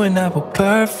where you and I were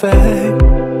perfect?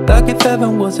 Like if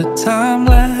heaven was a time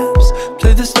lapse,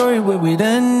 play the story where we'd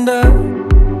end up.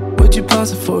 Would you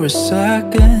pause it for a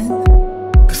second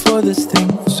before this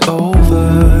thing's over?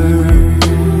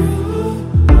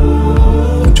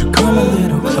 Would you come a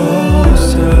little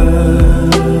closer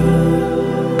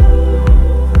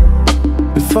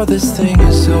before this thing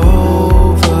is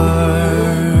over?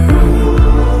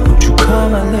 Would you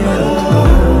come a little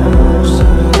closer?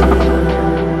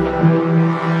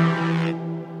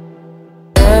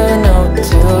 Never know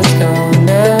till it's gone,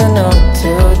 never know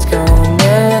till it's gone,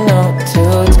 never know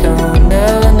till it's gone,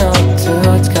 never know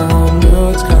till it's gone, till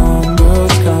it's gone, till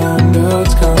it's gone, till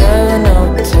it's gone, never know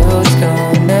till it's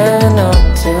gone, never know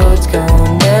till it's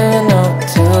gone, never know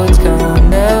till it's gone,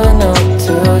 never know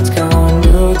till it's gone,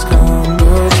 till it's gone,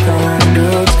 till it's gone,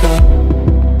 till it's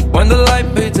gone. When the light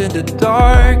fades into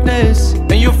darkness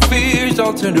and your fears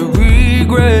all turn to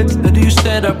regrets, how do you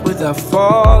stand up without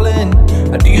falling?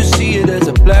 How do you see it as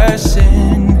a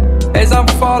blessing? As I'm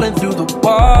falling through the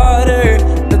water,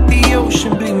 let the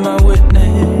ocean be my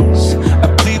witness. I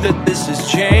believe that this has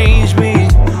changed me.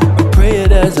 I pray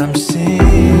it as I'm